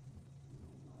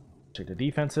 Check the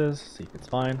defenses, see if it's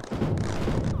fine.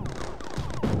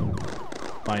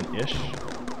 Fine-ish.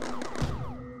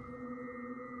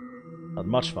 Not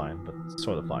much fine, but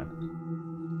sort of fine.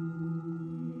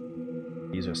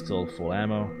 These are still full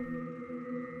ammo.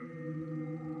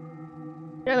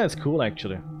 Yeah, that's cool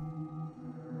actually.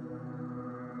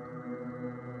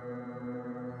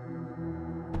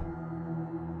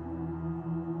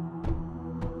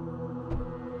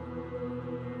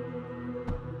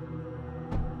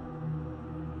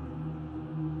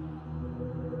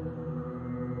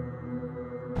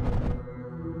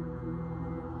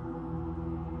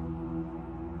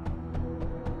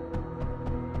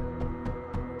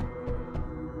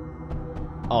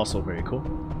 Also very cool.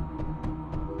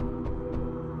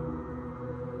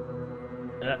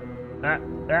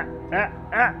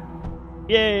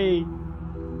 Yay!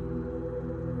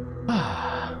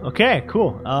 Okay,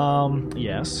 cool.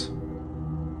 Yes.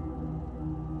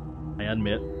 I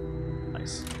admit.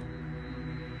 Nice.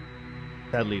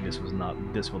 Sadly, this will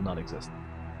not exist.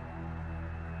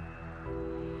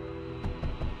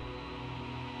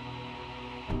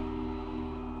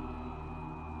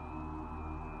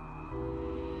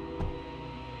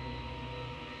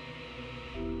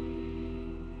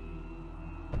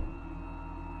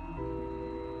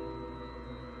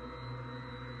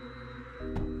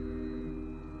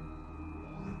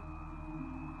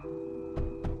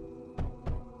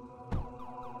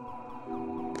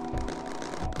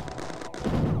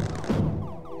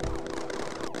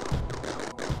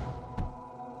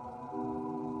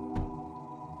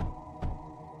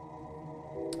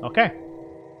 Okay.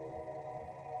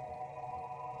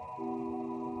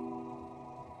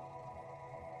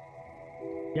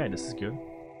 Yeah, this is good.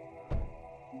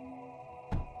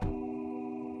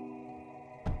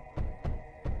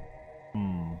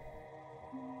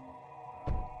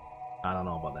 I don't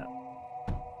know about that.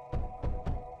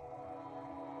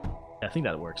 I think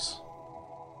that works.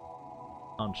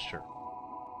 Unsure.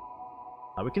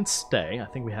 We can stay. I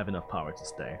think we have enough power to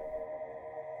stay.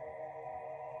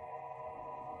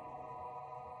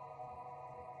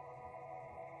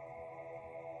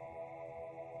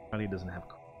 Apparently doesn't have.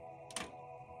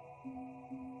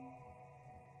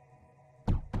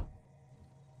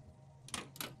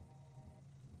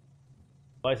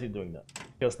 Why is he doing that?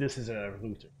 Because this is a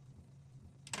router.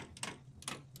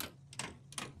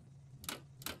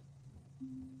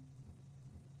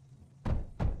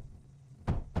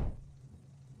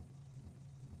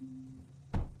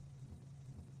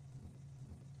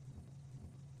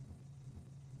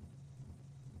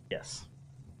 Yes.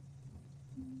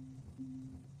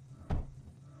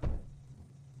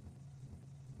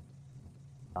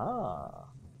 Ah.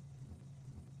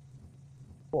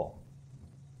 Cool.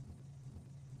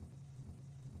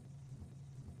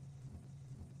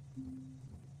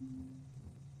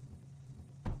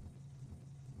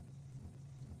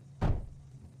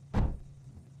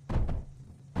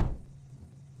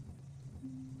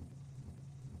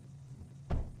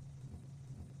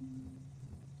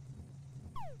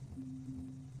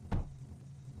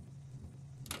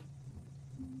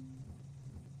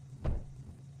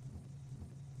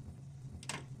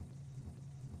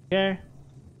 Okay.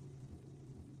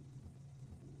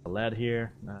 A lead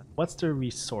here. What's the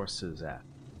resources at?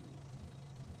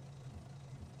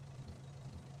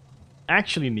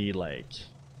 Actually need like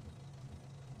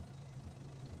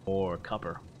more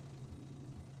copper.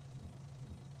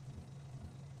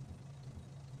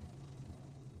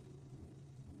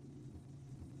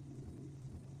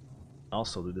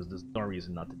 Also, there's no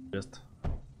reason not to just.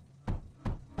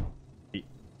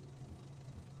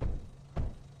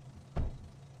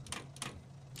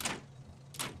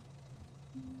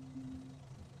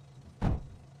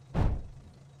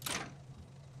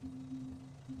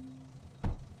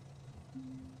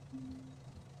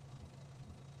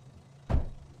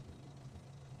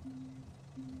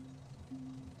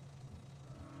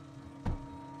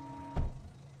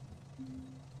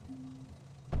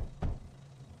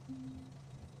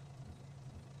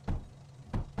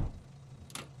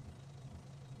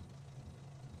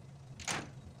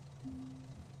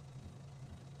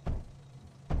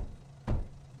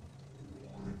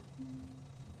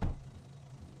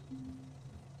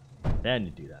 Then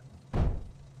you do that.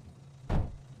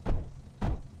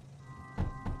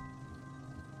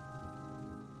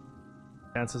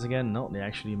 Chances again? No, they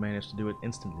actually managed to do it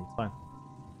instantly. It's fine.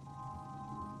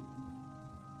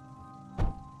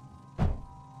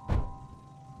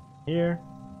 Here.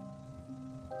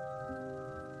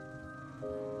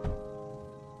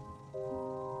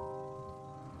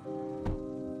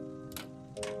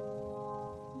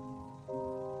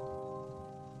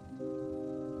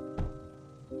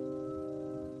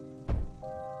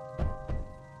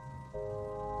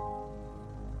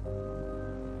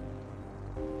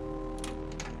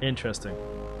 Interesting.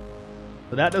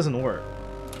 But that doesn't work.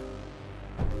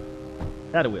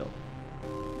 That will.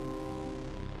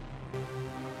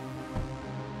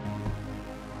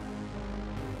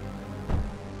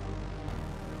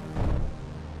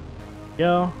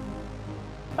 Go.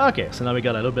 Okay, so now we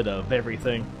got a little bit of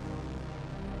everything.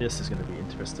 This is going to be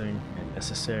interesting and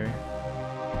necessary.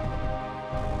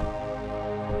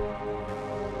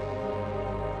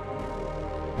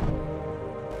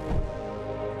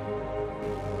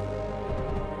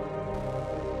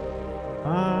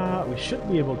 We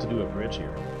should be able to do a bridge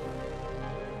here.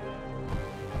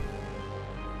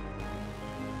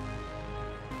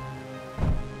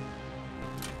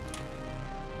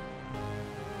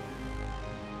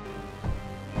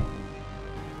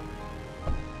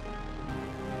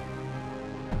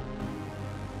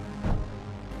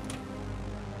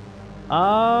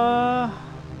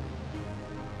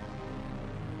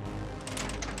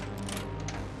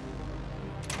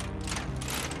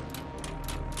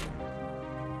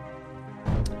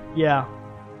 Yeah.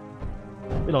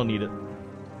 We don't need it.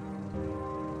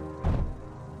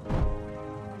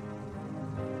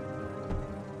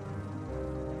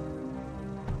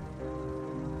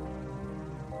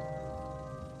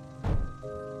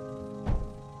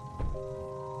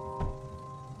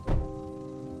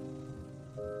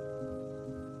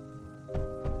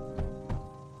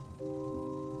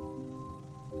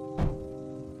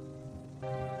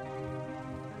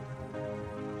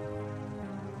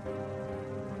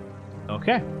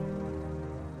 Okay.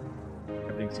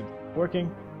 Everything seems to be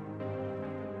working.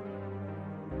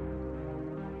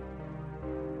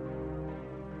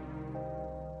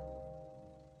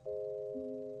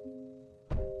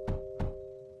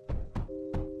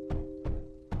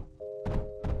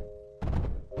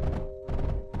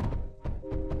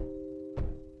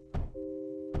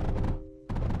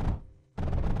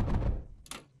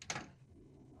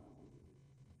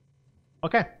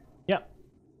 Okay. Yeah.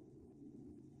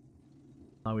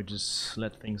 Now we just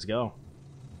let things go.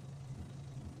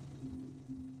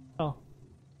 Oh.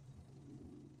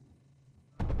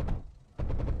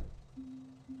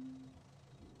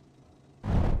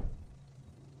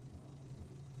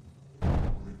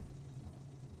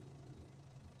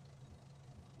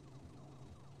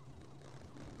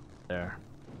 There.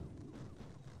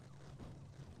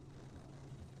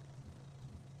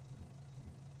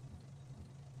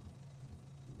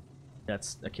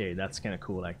 That's okay, that's kind of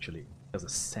cool actually. Because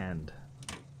of sand.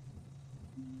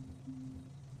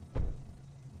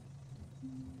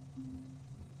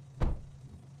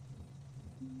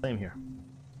 Same here.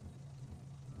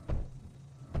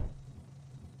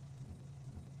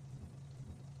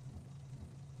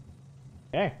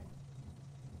 Okay.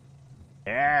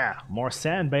 Yeah, more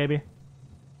sand, baby.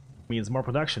 Means more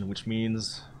production, which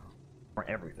means more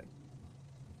everything.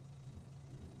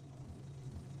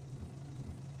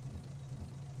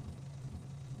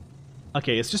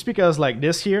 Okay, it's just because like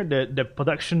this here, the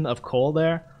production of coal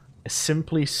there is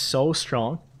simply so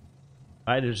strong.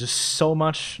 Right? There's just so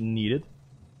much needed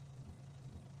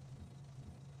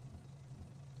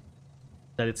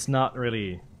that it's not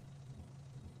really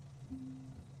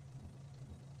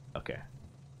okay.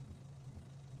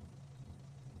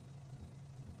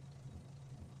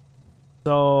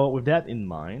 So with that in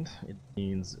mind, it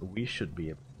means we should be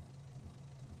able.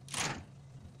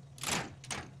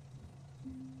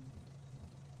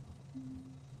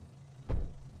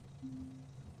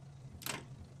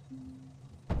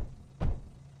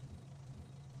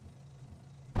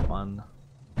 One,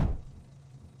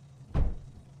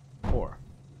 4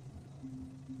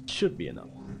 should be enough.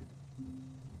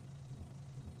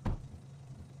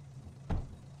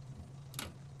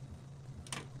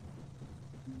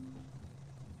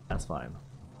 That's fine.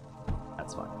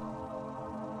 That's fine.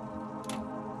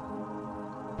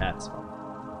 That's fine.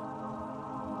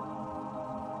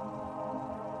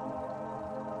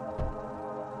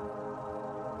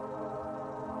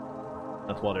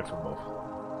 Enough water for both.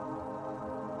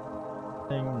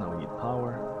 Now we need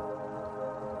power.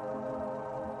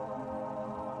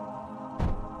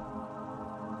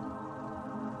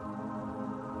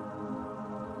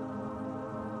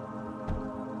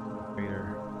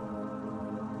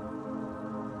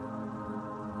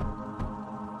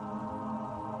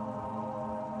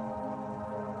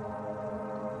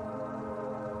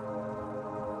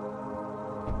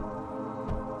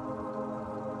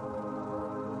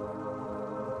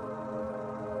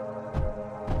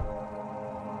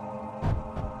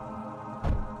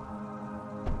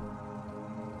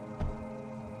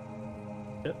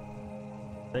 Yep.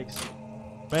 Thanks.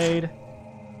 Made.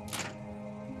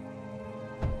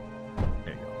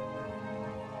 There you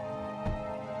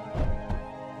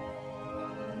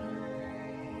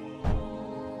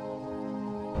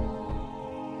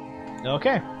go.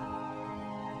 Okay.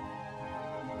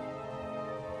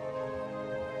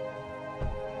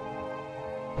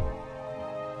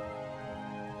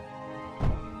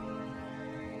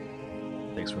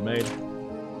 Mistakes were made.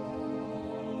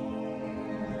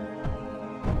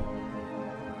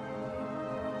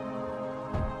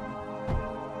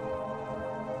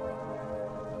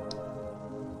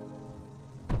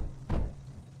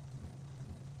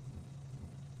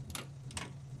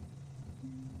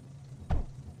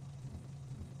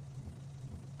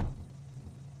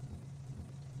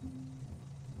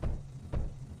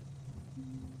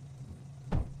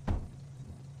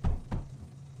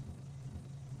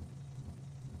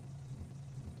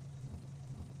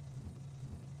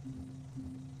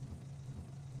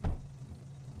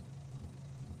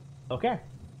 Okay.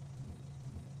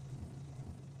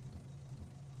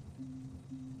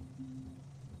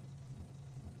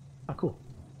 Oh, cool.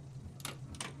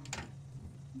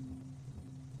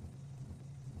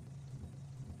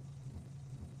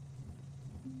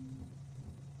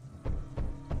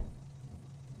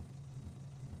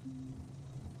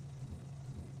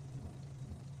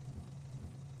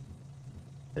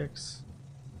 Six.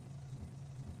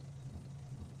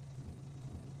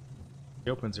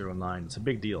 0.09. It's a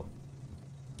big deal.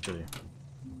 Actually.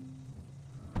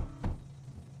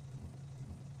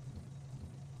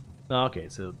 Oh, okay,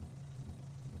 so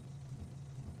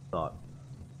thought.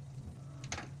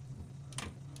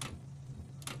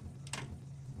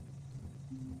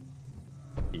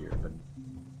 Here, but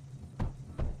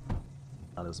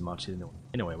not as much.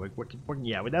 Anyway, we're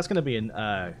yeah, but that's gonna be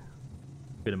a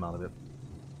good amount of it.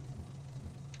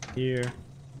 Here.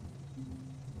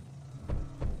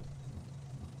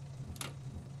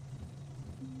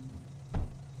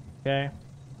 Okay.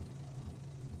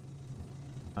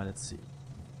 Let's see.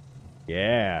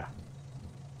 Yeah.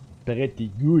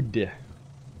 Pretty good.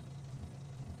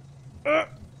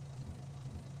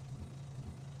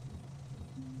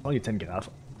 Only 10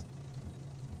 graph.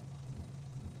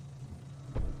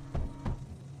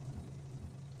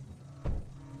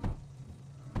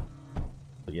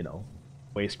 You know,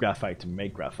 waste graphite to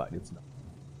make graphite. It's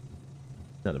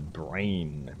not a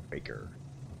brain breaker.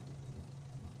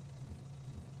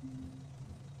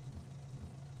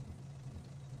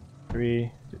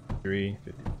 Three, 53,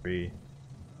 53. Here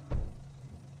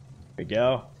we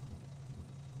go.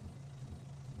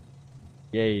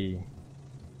 Yay.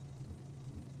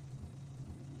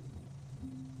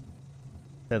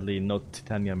 Sadly, no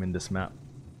titanium in this map.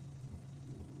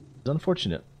 It's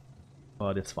unfortunate,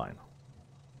 but it's fine.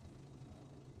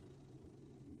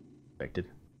 Expected.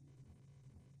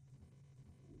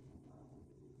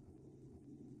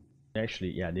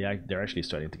 Actually, yeah, they're actually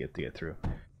starting to get through.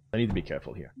 I need to be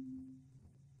careful here.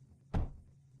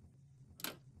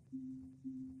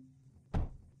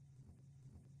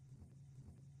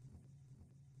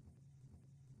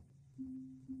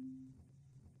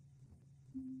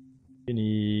 You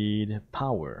need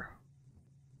power.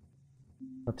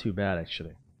 Not too bad,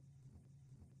 actually.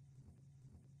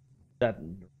 That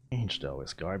range, though,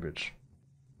 is garbage.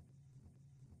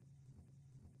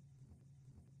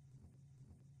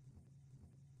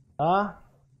 Ah?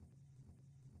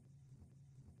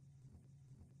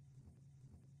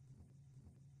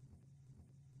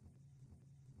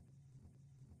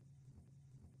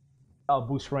 Oh,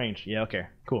 boost range. Yeah, okay,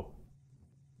 cool.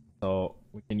 So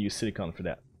we can use silicon for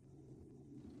that.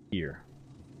 Here.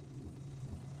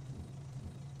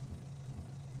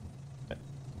 Okay.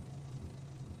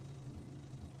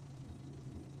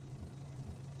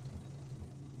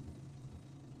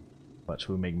 But should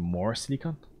we make more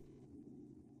silicon?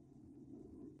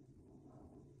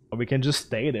 Or we can just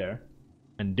stay there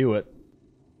and do it.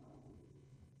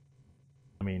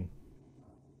 I mean,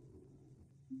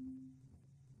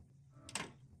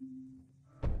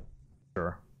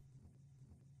 sure.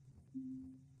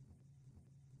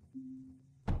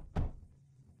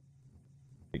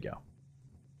 There you go.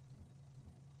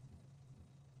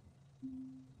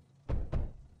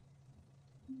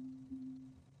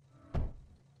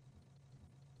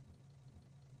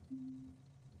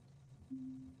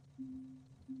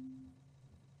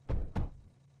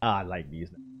 Ah, I like these.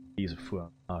 These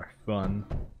are fun.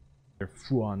 They're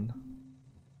fun.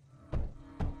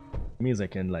 It means I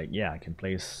can, like, yeah, I can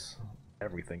place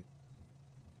everything.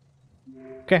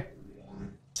 Okay.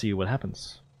 See what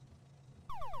happens.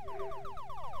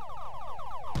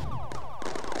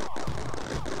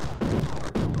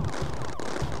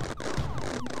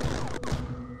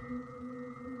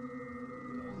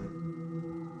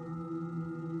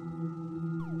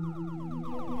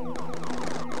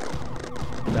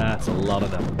 That's a lot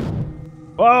of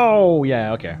them. Oh,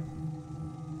 yeah, okay.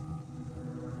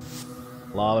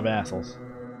 A lot of assholes.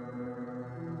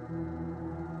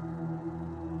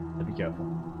 Be careful.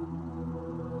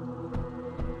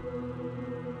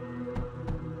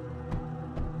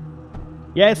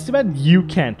 Yeah, it's too bad you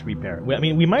can't repair. I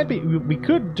mean, we might be. We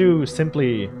could do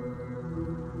simply.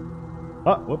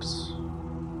 Oh, whoops.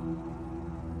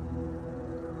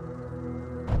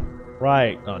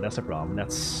 Right. Oh, that's a problem.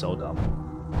 That's so dumb.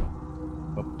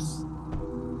 Whoops.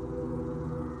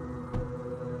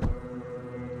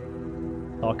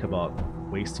 Talk about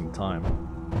wasting time.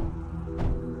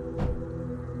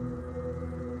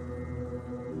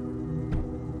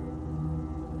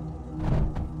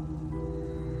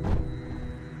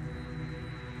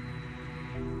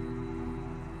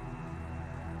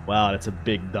 Wow, that's a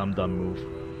big dumb move.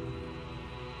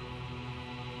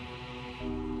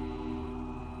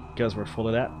 Because we're full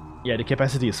of that? Yeah, the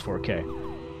capacity is 4K.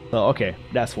 So, okay,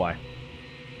 that's why.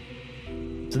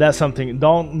 So that's something.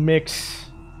 Don't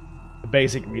mix the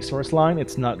basic resource line.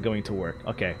 It's not going to work.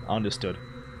 Okay, understood.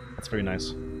 That's very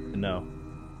nice to know.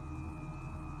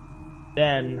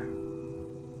 Then,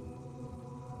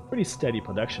 pretty steady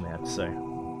production, I have to say.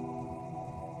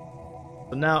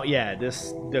 So now, yeah,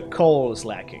 the coal is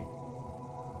lacking.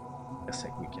 I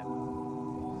think we can.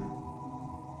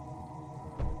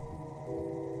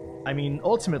 I mean,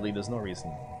 ultimately, there's no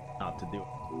reason not to do it.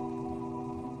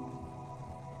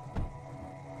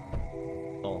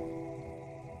 Oh.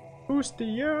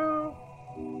 Boostio!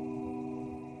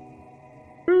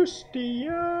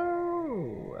 Boostio!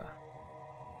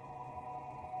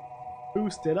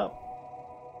 Boost it up.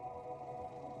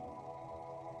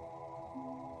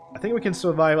 I think we can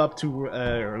survive up to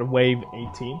wave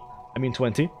 18. I mean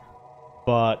 20.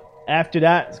 But after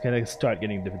that, it's gonna start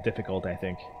getting difficult, I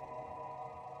think.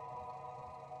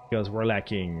 Because we're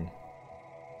lacking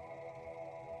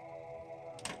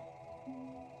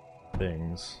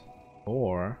things.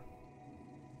 Or,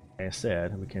 like I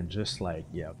said, we can just like,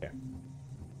 yeah, okay.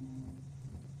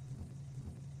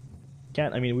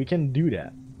 Can't, I mean, we can do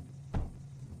that.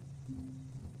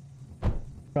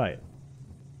 Right.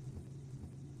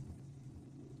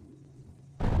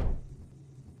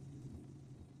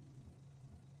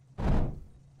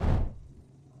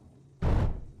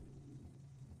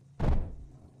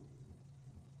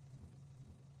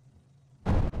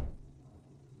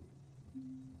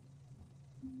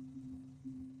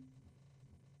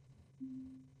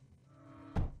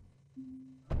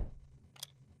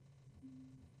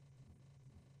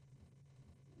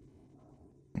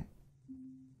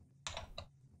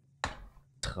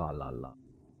 Tra-la-la.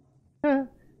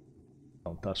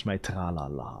 Don't touch my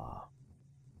tra-la-la.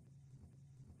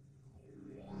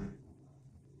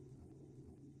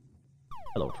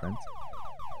 Hello, friends.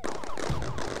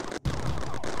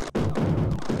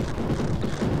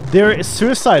 There is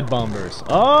suicide bombers.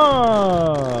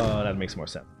 Oh, that makes more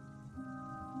sense.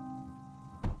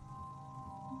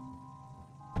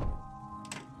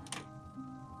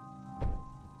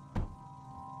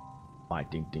 My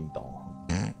ding ding dong.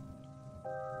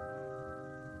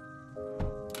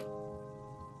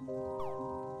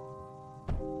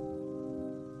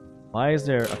 Why is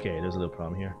there... Okay, there's a little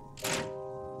problem here.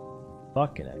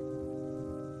 Fucking heck.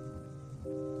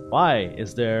 Why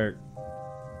is there...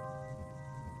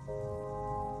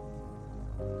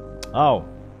 Oh.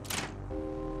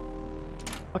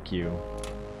 Fuck you.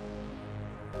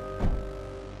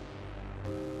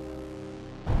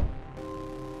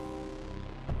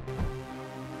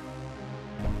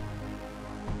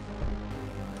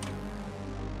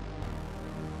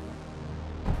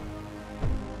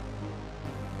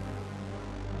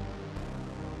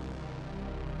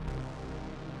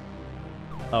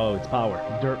 Oh, it's power.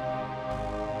 Dirt.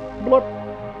 Blurp.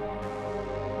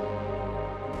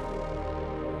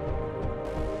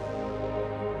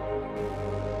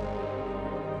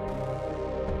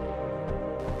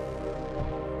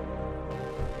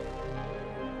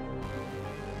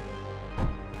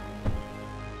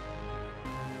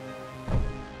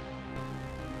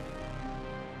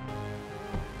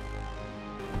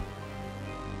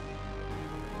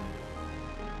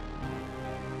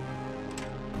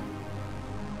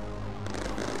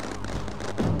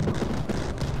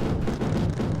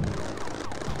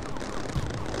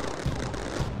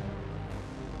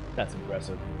 That's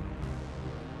impressive.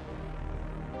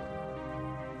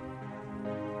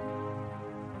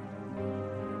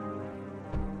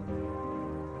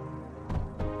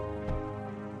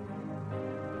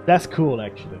 That's cool,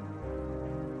 actually.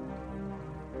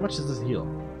 How much does this heal?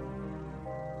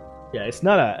 Yeah, it's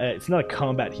not a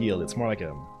combat heal. It's more like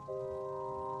a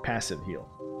passive heal.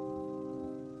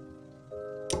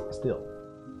 Still.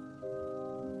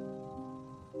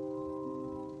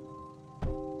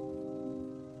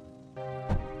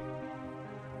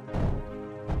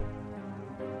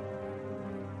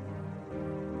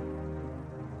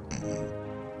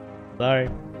 Sorry.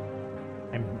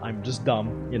 I'm just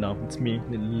dumb, you know. It's me,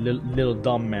 little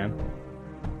dumb man.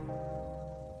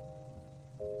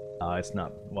 It's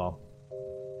not well.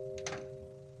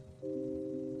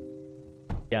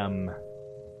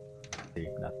 See,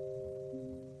 not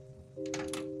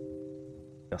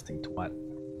disgusting twat.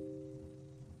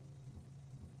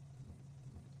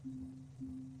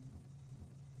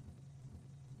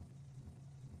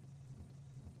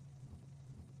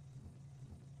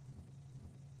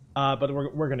 But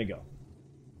we're gonna go.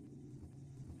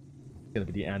 It's gonna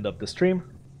be the end of the stream.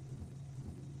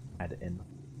 Add in.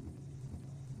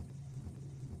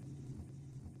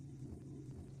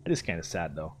 It is kind of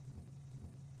sad though.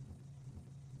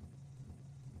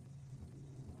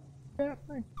 Yeah.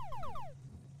 Is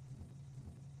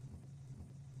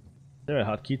there a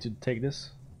hotkey to take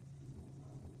this?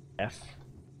 F.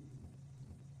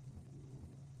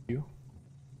 U.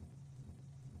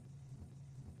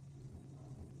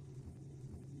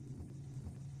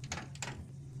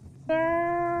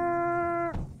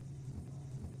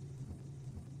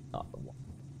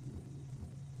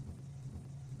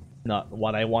 Not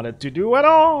what I wanted to do at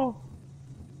all.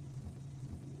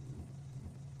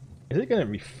 Is it gonna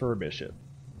refurbish it?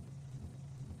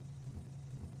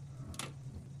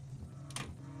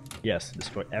 Yes,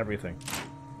 destroy everything.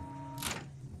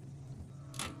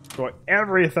 Destroy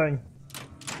everything.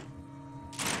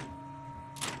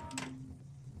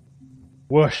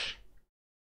 Whoosh.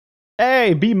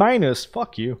 Hey, B minus.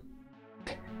 Fuck you.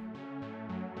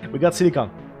 We got silicon.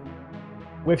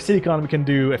 With silicon, we can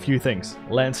do a few things.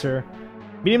 Lancer,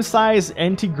 medium-sized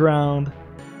anti-ground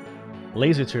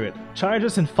laser turret.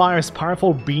 Charges and fires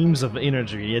powerful beams of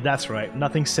energy. Yeah, that's right.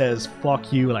 Nothing says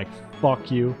fuck you like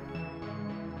fuck you.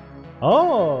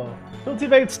 Oh!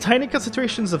 Cultivates tiny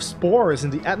concentrations of spores in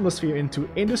the atmosphere into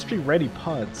industry-ready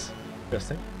pods.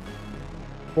 Interesting.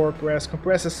 Spore press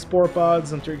compresses spore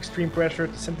pods under extreme pressure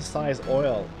to synthesize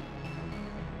oil.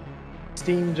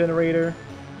 Steam generator.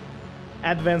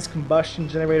 Advanced combustion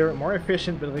generator, more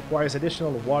efficient but requires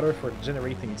additional water for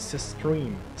generating steam.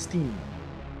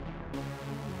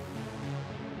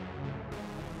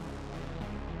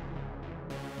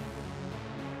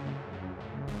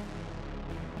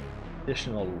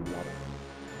 Additional water.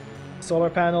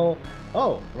 Solar panel.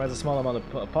 Oh, provides a small amount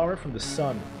of power from the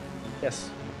sun.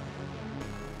 Yes.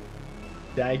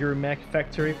 Dagger mech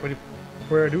factory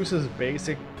produces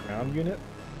basic ground unit.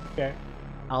 Okay.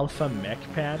 Alpha mech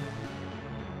pad.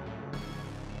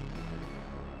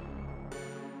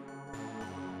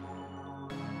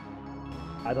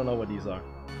 I don't know what these are.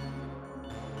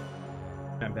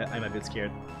 I'm a bit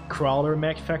scared. Crawler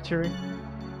mech factory.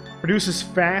 Produces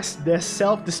fast,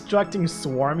 self-destructing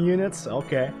swarm units.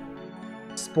 Okay.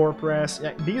 Spore press.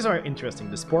 Yeah, these are interesting.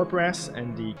 The spore press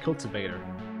and the cultivator.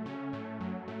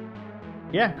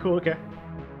 Yeah, cool, okay.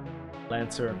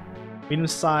 Lancer.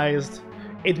 Medium-sized.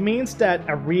 It means that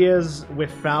areas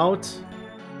without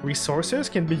resources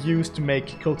can be used to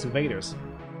make cultivators.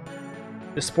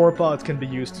 The spore pods can be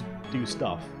used to do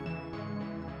stuff.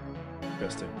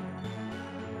 Interesting.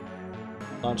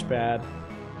 Launchpad.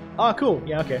 Oh, cool.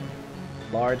 Yeah, okay.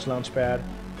 Large launchpad.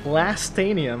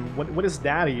 Blastanium. What is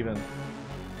that even?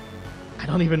 I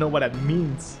don't even know what that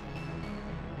means.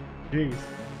 Jeez.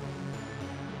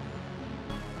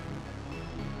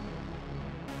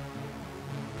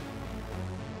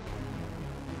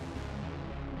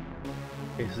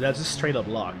 Okay, so that's just straight up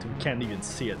locked. We can't even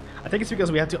see it. I think it's because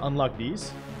we have to unlock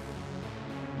these.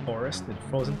 Forest and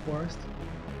frozen forest.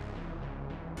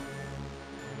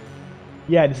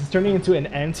 Yeah, this is turning into an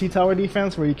anti-tower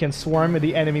defense where you can swarm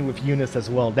the enemy with units as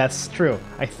well. That's true.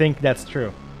 I think that's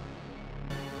true.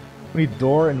 We need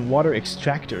door and water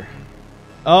extractor.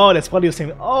 Oh, that's probably the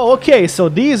same. Oh, okay. So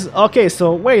these. Okay,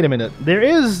 so wait a minute.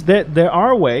 There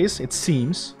are ways, it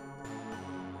seems,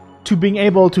 to being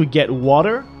able to get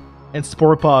water and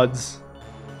spore pods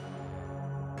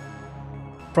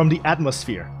from the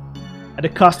atmosphere. At the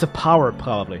cost of power,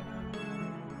 probably.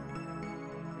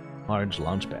 Large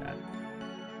launchpad.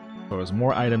 Stores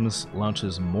more items,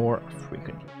 launches more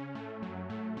frequently.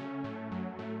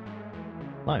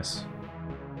 Nice.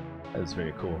 That is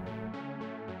very cool.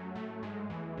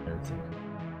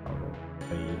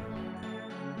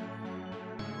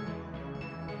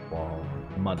 Wall.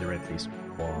 Moderately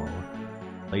wall.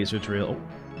 Laser drill.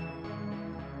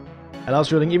 Allows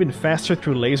drilling even faster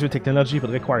through laser technology, but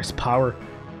requires power.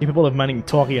 Capable of mining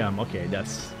thorium. Okay,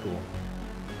 that's cool.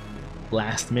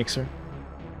 Blast mixer.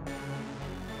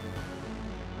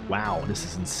 Wow, this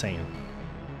is insane.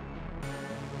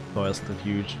 Oil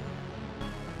centrifuge.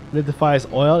 Liquefies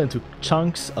oil into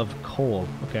chunks of coal.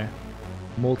 Okay.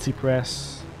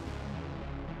 Multi-press.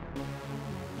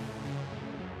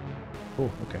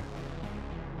 Oh, okay.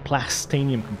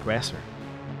 Plastanium compressor.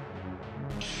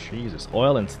 Jesus,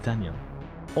 oil and titanium.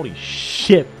 Holy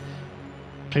shit!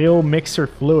 Cryo mixer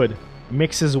fluid.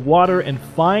 Mixes water and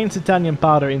fine titanium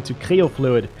powder into cryo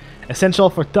fluid. Essential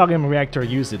for thorium reactor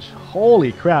usage.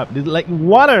 Holy crap. Like,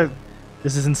 water!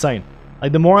 This is insane.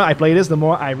 Like, the more I play this, the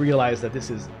more I realize that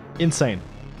this is insane.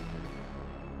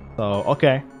 So,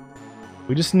 okay.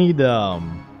 We just need,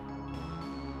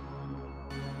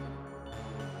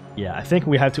 yeah, I think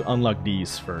we have to unlock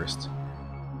these first.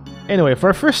 Anyway, for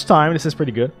our first time, this is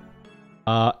pretty good.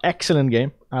 Excellent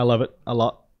game. I love it a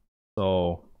lot.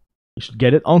 So, you should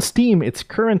get it on Steam. It's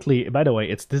currently, by the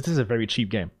way, this is a very cheap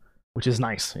game, which is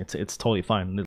nice. It's totally fine.